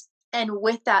emotions. And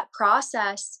with that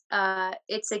process,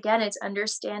 it's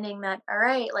understanding that, all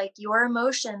right, like your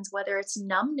emotions, whether it's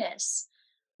numbness,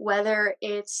 whether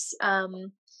it's,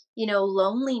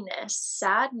 loneliness,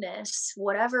 sadness,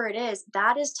 whatever it is,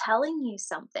 that is telling you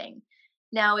something.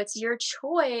 Now it's your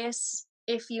choice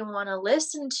if you want to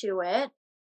listen to it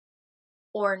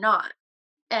or not.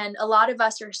 And a lot of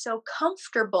us are so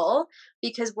comfortable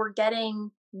because we're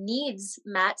getting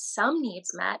some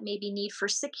needs met, maybe need for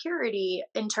security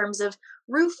in terms of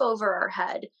roof over our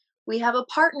head. We have a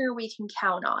partner we can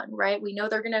count on, right? We know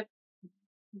they're going to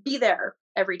be there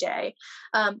every day.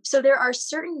 So there are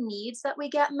certain needs that we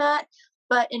get met,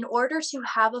 but in order to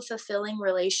have a fulfilling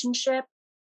relationship,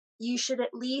 you should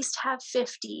at least have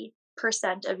 50%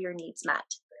 of your needs met.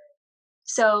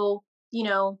 So,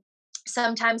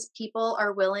 sometimes people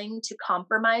are willing to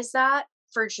compromise that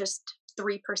for just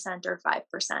 3% or 5%.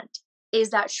 Is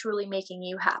that truly making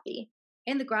you happy?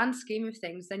 In the grand scheme of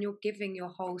things, then you're giving your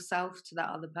whole self to that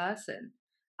other person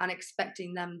and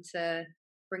expecting them to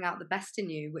bring out the best in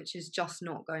you, which is just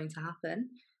not going to happen.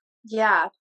 Yeah.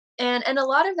 And a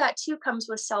lot of that too comes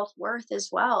with self-worth as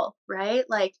well, right?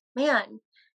 Like, man,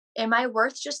 am I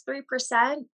worth just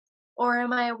 3%? or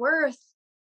am I worth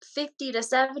 50 to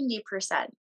 70%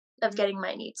 of getting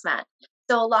my needs met?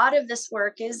 So a lot of this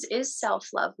work is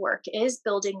self-love work, is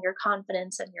building your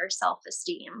confidence and your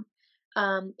self-esteem,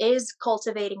 is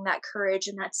cultivating that courage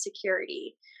and that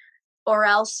security, or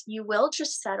else you will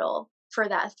just settle for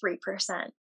that 3%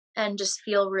 and just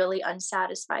feel really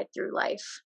unsatisfied through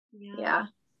life. Yeah.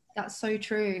 That's so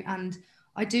true. And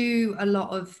I do a lot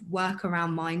of work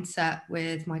around mindset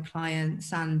with my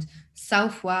clients, and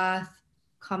self-worth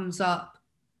comes up,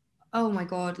 oh my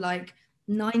God, like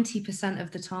 90%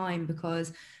 of the time,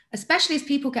 because especially as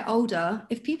people get older,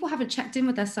 if people haven't checked in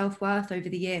with their self-worth over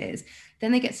the years,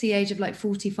 then they get to the age of like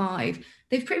 45,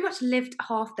 they've pretty much lived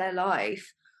half their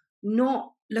life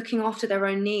not looking after their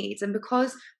own needs. And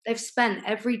because they've spent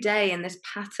every day in this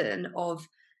pattern of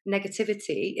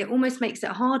negativity, it almost makes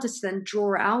it harder to then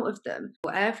draw it out of them.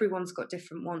 Everyone's got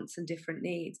different wants and different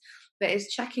needs, but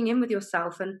it's checking in with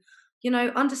yourself and,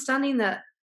 understanding that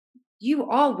you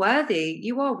are worthy.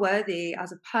 You are worthy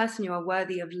as a person. You are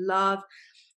worthy of love.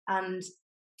 And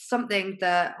something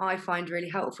that I find really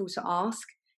helpful to ask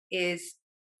is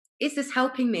this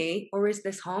helping me or is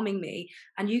this harming me?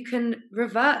 And you can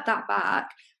revert that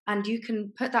back and you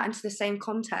can put that into the same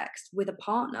context with a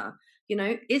partner.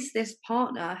 Is this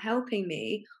partner helping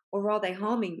me or are they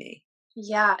harming me?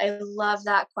 Yeah, I love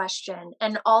that question.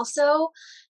 And also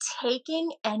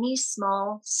taking any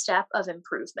small step of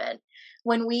improvement.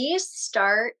 When we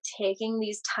start taking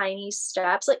these tiny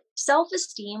steps, like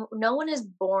self-esteem, no one is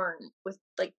born with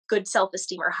like good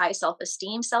self-esteem or high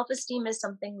self-esteem. Self-esteem is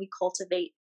something we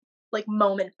cultivate like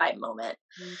moment by moment.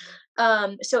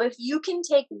 So if you can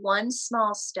take one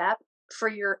small step for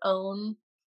your own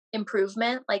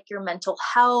improvement, like your mental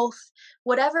health,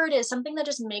 whatever it is, something that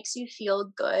just makes you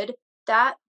feel good,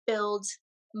 that builds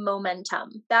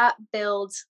momentum, that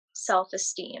builds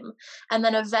self-esteem. And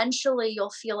then eventually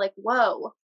you'll feel like,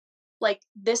 whoa, like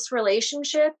this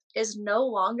relationship is no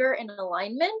longer in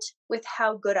alignment with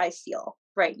how good I feel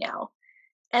right now.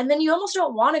 And then you almost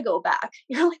don't want to go back.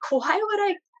 You're like, why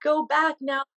would I go back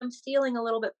now? I'm feeling a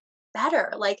little bit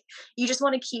better. Like you just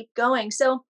want to keep going.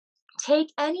 So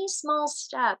take any small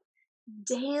step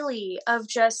daily of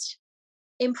just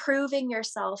improving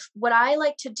yourself. What I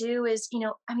like to do is,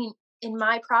 in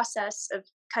my process of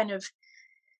kind of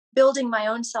building my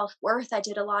own self-worth, I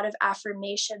did a lot of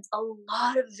affirmations, a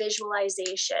lot of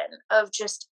visualization of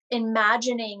just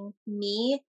imagining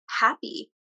me happy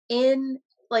in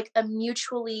like a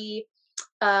mutually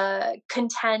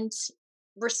content,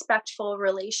 respectful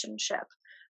relationship,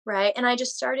 right? And I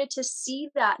just started to see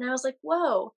that and I was like,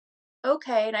 whoa,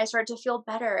 okay. And I started to feel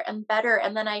better and better.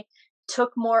 And then I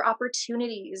took more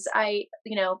opportunities. I,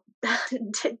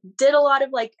 did a lot of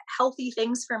like healthy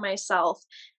things for myself.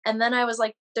 And then I was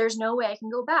like, there's no way I can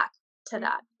go back to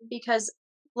that because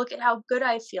look at how good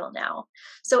I feel now.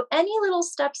 So any little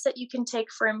steps that you can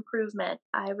take for improvement,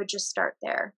 I would just start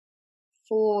there.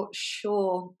 For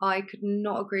sure. I could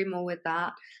not agree more with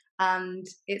that. And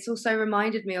it's also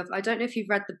reminded me of, I don't know if you've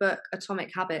read the book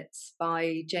Atomic Habits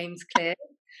by James Clear.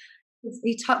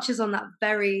 He touches on that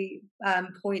very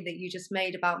point that you just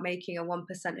made about making a 1%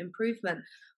 improvement.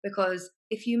 Because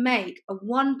if you make a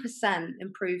 1%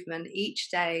 improvement each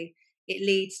day, it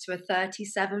leads to a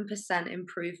 37%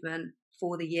 improvement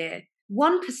for the year.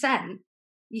 1%,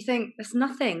 you think that's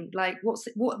nothing. Like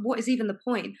what is even the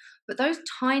point? But those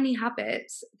tiny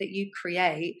habits that you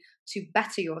create to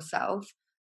better yourself,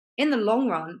 in the long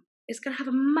run, it's going to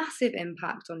have a massive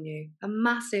impact on you, a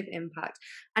massive impact.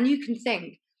 And you can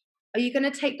think, are you going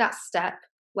to take that step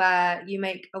where you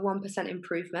make a 1%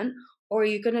 improvement, or are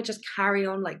you going to just carry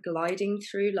on like gliding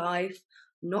through life,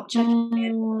 not checking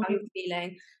in how you're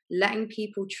feeling, letting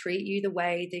people treat you the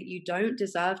way that you don't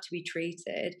deserve to be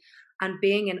treated, and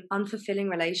being in unfulfilling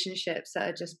relationships that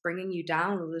are just bringing you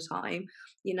down all the time?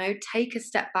 Take a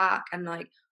step back and like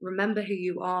remember who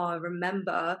you are.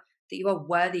 Remember that you are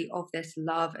worthy of this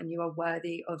love and you are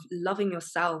worthy of loving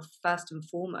yourself first and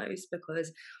foremost,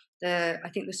 because I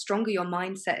think the stronger your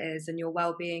mindset is and your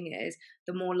well-being is,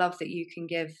 the more love that you can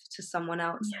give to someone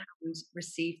else and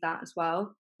receive that as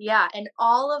well. Yeah. And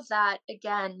all of that,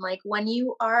 again, like when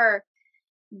you are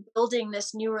building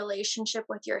this new relationship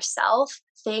with yourself,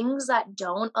 things that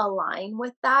don't align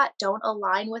with that, don't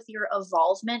align with your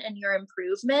evolvement and your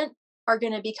improvement are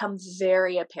going to become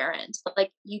very apparent.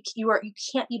 Like you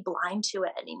can't be blind to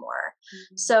it anymore.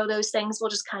 Mm-hmm. So those things will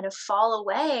just kind of fall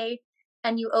away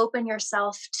and you open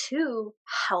yourself to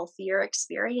healthier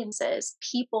experiences,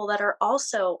 people that are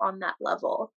also on that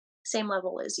level, same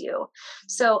level as you. Mm-hmm.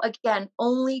 So again,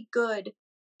 only good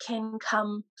can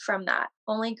come from that.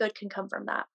 Only good can come from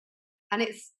that. And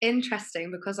it's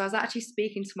interesting because I was actually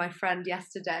speaking to my friend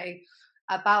yesterday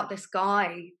about this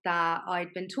guy that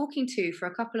I'd been talking to for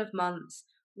a couple of months.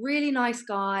 Really nice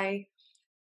guy.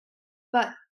 But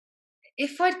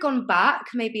if I'd gone back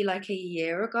maybe like a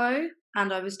year ago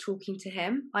and I was talking to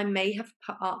him, I may have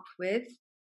put up with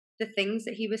the things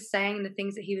that he was saying and the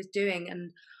things that he was doing.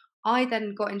 And I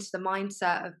then got into the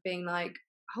mindset of being like,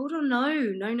 hold on,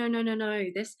 no.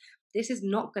 This is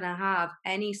not going to have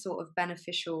any sort of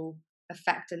beneficial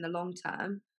effect in the long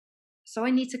term. So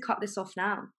I need to cut this off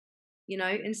now. You know,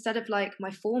 instead of like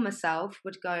my former self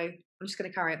would go, I'm just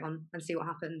going to carry it on and see what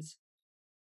happens.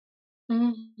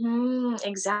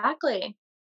 Exactly.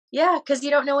 Yeah, because you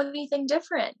don't know anything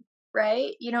different,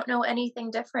 right? You don't know anything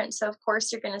different. So, of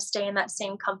course, you're going to stay in that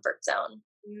same comfort zone.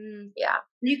 Yeah.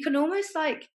 You can almost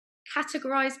like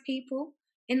categorize people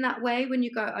in that way when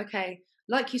you go, okay,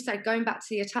 like you said, going back to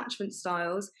the attachment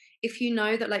styles, if you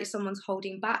know that like someone's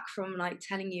holding back from like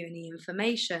telling you any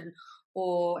information,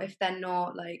 or if they're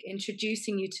not like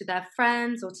introducing you to their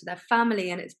friends or to their family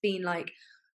and it's been like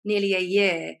nearly a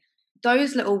year,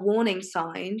 those little warning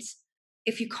signs,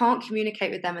 if you can't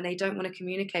communicate with them and they don't want to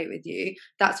communicate with you,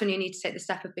 that's when you need to take the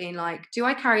step of being like, do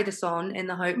I carry this on in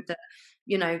the hope that,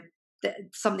 you know, that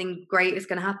something great is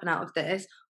going to happen out of this,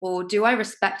 or do I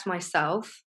respect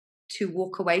myself to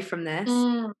walk away from this?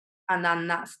 And then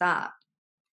that's that.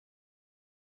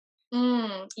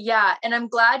 Yeah. And I'm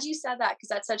glad you said that, because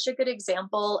that's such a good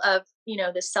example of, you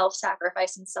know, the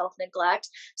self-sacrifice and self-neglect.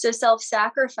 So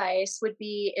self-sacrifice would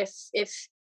be if,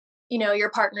 you know, your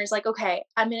partner's like, okay,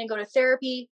 I'm going to go to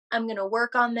therapy. I'm going to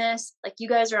work on this. Like, you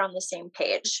guys are on the same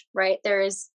page, right?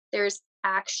 There's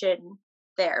action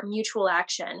there, mutual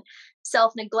action.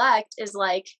 Self-neglect is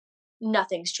like,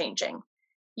 nothing's changing.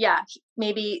 Yeah.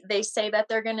 Maybe they say that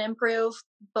they're going to improve,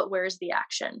 but where's the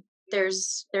action?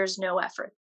 There's no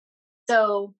effort.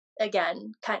 So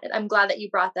again, I'm glad that you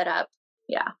brought that up.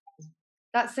 Yeah.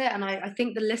 That's it. And I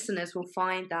think the listeners will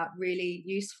find that really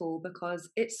useful because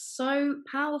it's so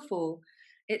powerful.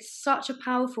 It's such a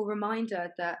powerful reminder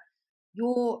that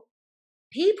your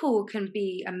people can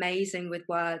be amazing with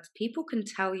words. People can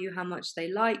tell you how much they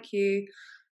like you.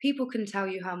 People can tell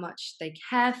you how much they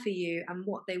care for you and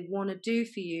what they want to do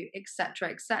for you, etc.,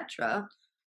 etc.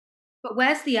 But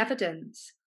where's the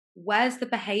evidence? Where's the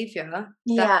behavior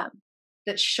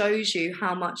that shows you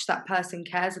how much that person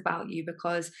cares about you?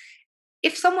 Because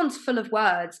if someone's full of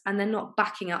words and they're not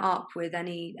backing it up with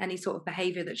any sort of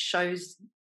behavior that shows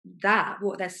that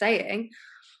what they're saying,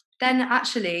 then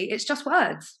actually it's just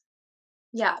words.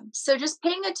 Yeah. So just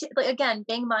again,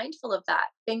 being mindful of that,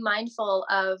 being mindful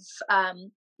of,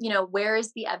 you know, where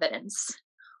is the evidence?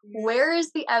 Where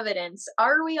is the evidence?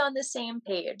 Are we on the same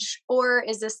page, or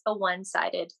is this a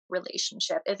one-sided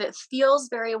relationship? If it feels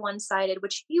very one-sided,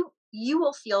 which you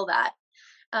will feel that,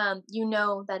 you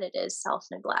know that it is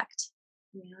self-neglect.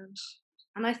 Yeah.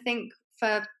 And I think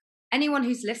for anyone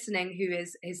who's listening who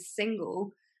is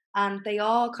single and they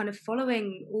are kind of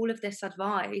following all of this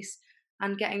advice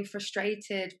and getting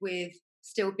frustrated with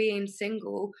still being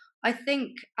single, I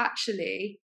think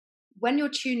actually when you're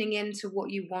tuning into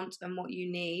what you want and what you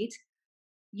need,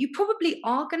 you probably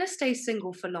are going to stay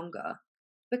single for longer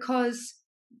because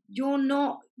you're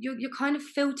kind of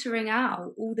filtering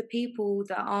out all the people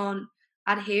that aren't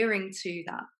adhering to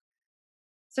that.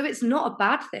 So it's not a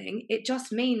bad thing. It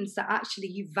just means that actually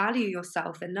you value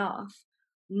yourself enough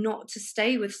not to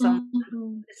stay with someone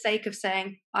for the sake of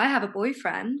saying, I have a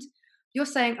boyfriend. You're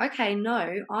saying, okay,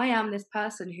 no, I am this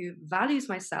person who values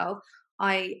myself.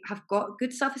 I have got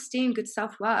good self-esteem, good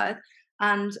self-worth,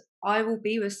 and I will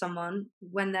be with someone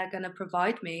when they're going to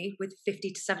provide me with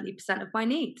 50 to 70% of my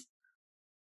needs.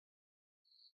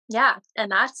 Yeah.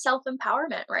 And that's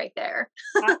self-empowerment right there.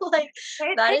 Like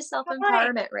that is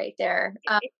self-empowerment right there.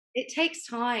 It takes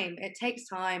time. It takes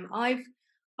time.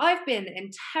 I've been in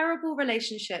terrible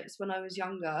relationships when I was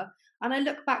younger, and I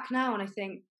look back now and I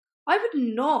think I would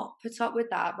not put up with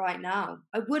that right now.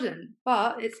 I wouldn't.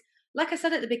 But it's like I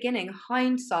said at the beginning,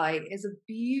 hindsight is a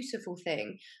beautiful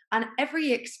thing, and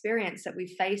every experience that we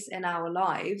face in our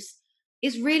lives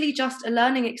is really just a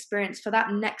learning experience for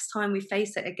that next time we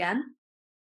face it again.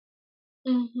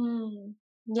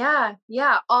 Yeah.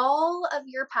 All of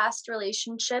your past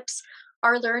relationships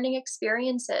are learning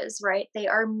experiences, right? They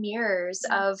are mirrors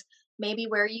of maybe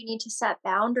where you need to set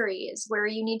boundaries, where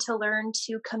you need to learn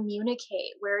to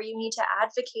communicate, where you need to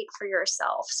advocate for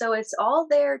yourself. So it's all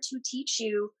there to teach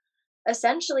you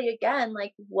essentially, again,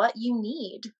 like what you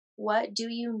need. What do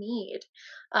you need?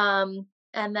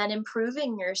 And then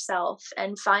improving yourself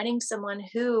and finding someone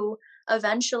who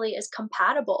eventually is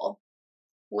compatible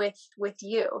with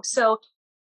you. So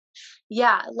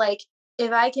yeah, like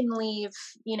if I can leave,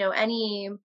 any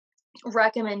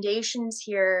recommendations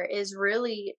here, is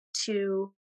really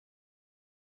to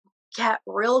get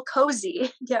real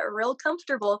cozy, get real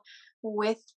comfortable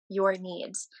with your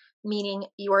needs, meaning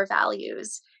your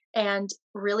values, and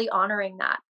really honoring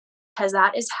that, because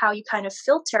that is how you kind of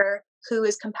filter who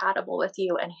is compatible with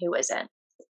you and who isn't.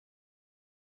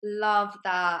 Love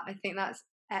that. I think that's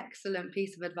excellent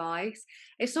piece of advice.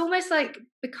 It's almost like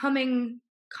becoming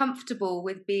comfortable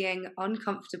with being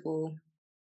uncomfortable.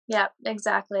 Yeah,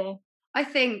 exactly. I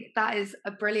think that is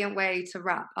a brilliant way to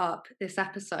wrap up this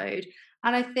episode.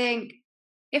 And I think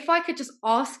if I could just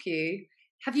ask you,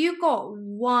 have you got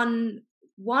one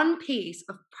piece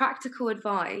of practical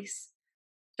advice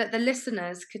that the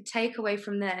listeners could take away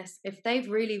from this if they've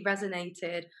really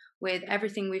resonated with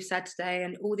everything we've said today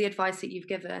and all the advice that you've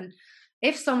given?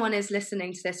 If someone is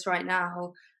listening to this right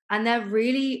now and they're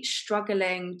really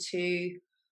struggling to,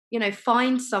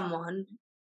 find someone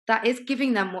that is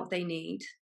giving them what they need,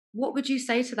 what would you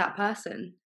say to that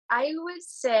person? I would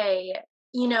say,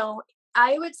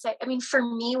 I mean, for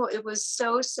me, what it was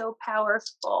so, so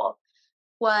powerful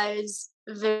was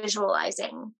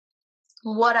visualizing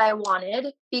what I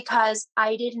wanted, because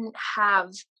I didn't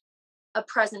have a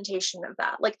presentation of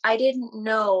that. Like, I didn't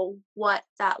know what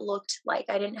that looked like.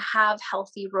 I didn't have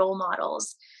healthy role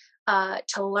models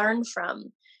to learn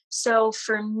from. So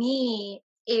for me,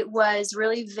 it was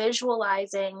really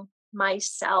visualizing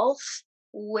myself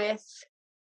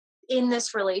in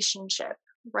this relationship,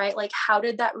 right? Like, how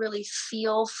did that really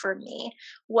feel for me?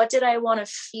 What did I want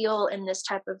to feel in this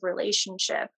type of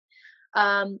relationship?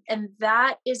 And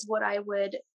that is what I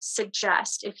would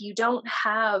suggest. If you don't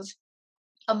have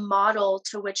a model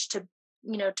to which to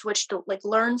like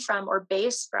learn from or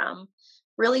base from,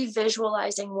 really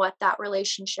visualizing what that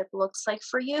relationship looks like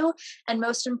for you. And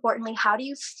most importantly, how do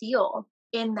you feel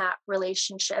in that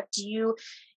relationship? Do you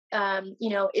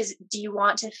do you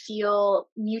want to feel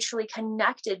mutually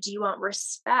connected? Do you want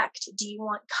respect? Do you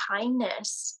want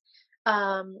kindness?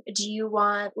 Do you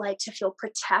want to feel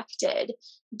protected?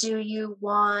 Do you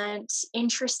want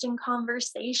interesting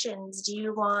conversations? Do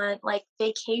you want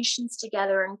vacations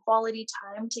together and quality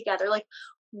time together?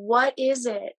 What is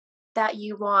it that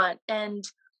you want? And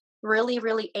really,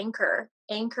 really anchor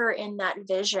in that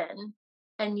vision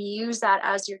and use that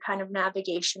as your kind of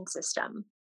navigation system.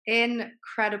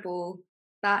 Incredible.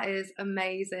 That is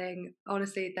amazing.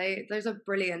 Honestly, those are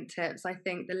brilliant tips. I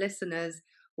think the listeners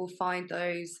will find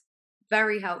those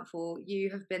very helpful. You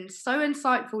have been so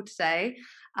insightful today,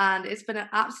 and it's been an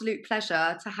absolute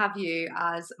pleasure to have you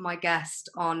as my guest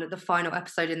on the final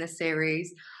episode in this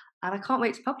series. And I can't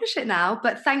wait to publish it now.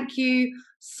 But thank you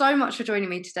so much for joining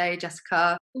me today,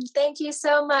 Jessica. Thank you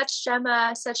so much,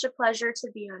 Gemma. Such a pleasure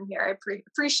to be on here. I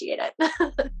appreciate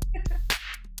it.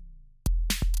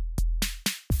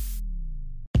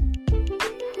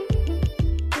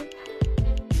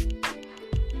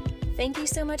 Thank you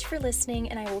so much for listening,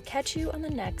 and I will catch you on the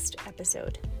next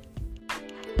episode.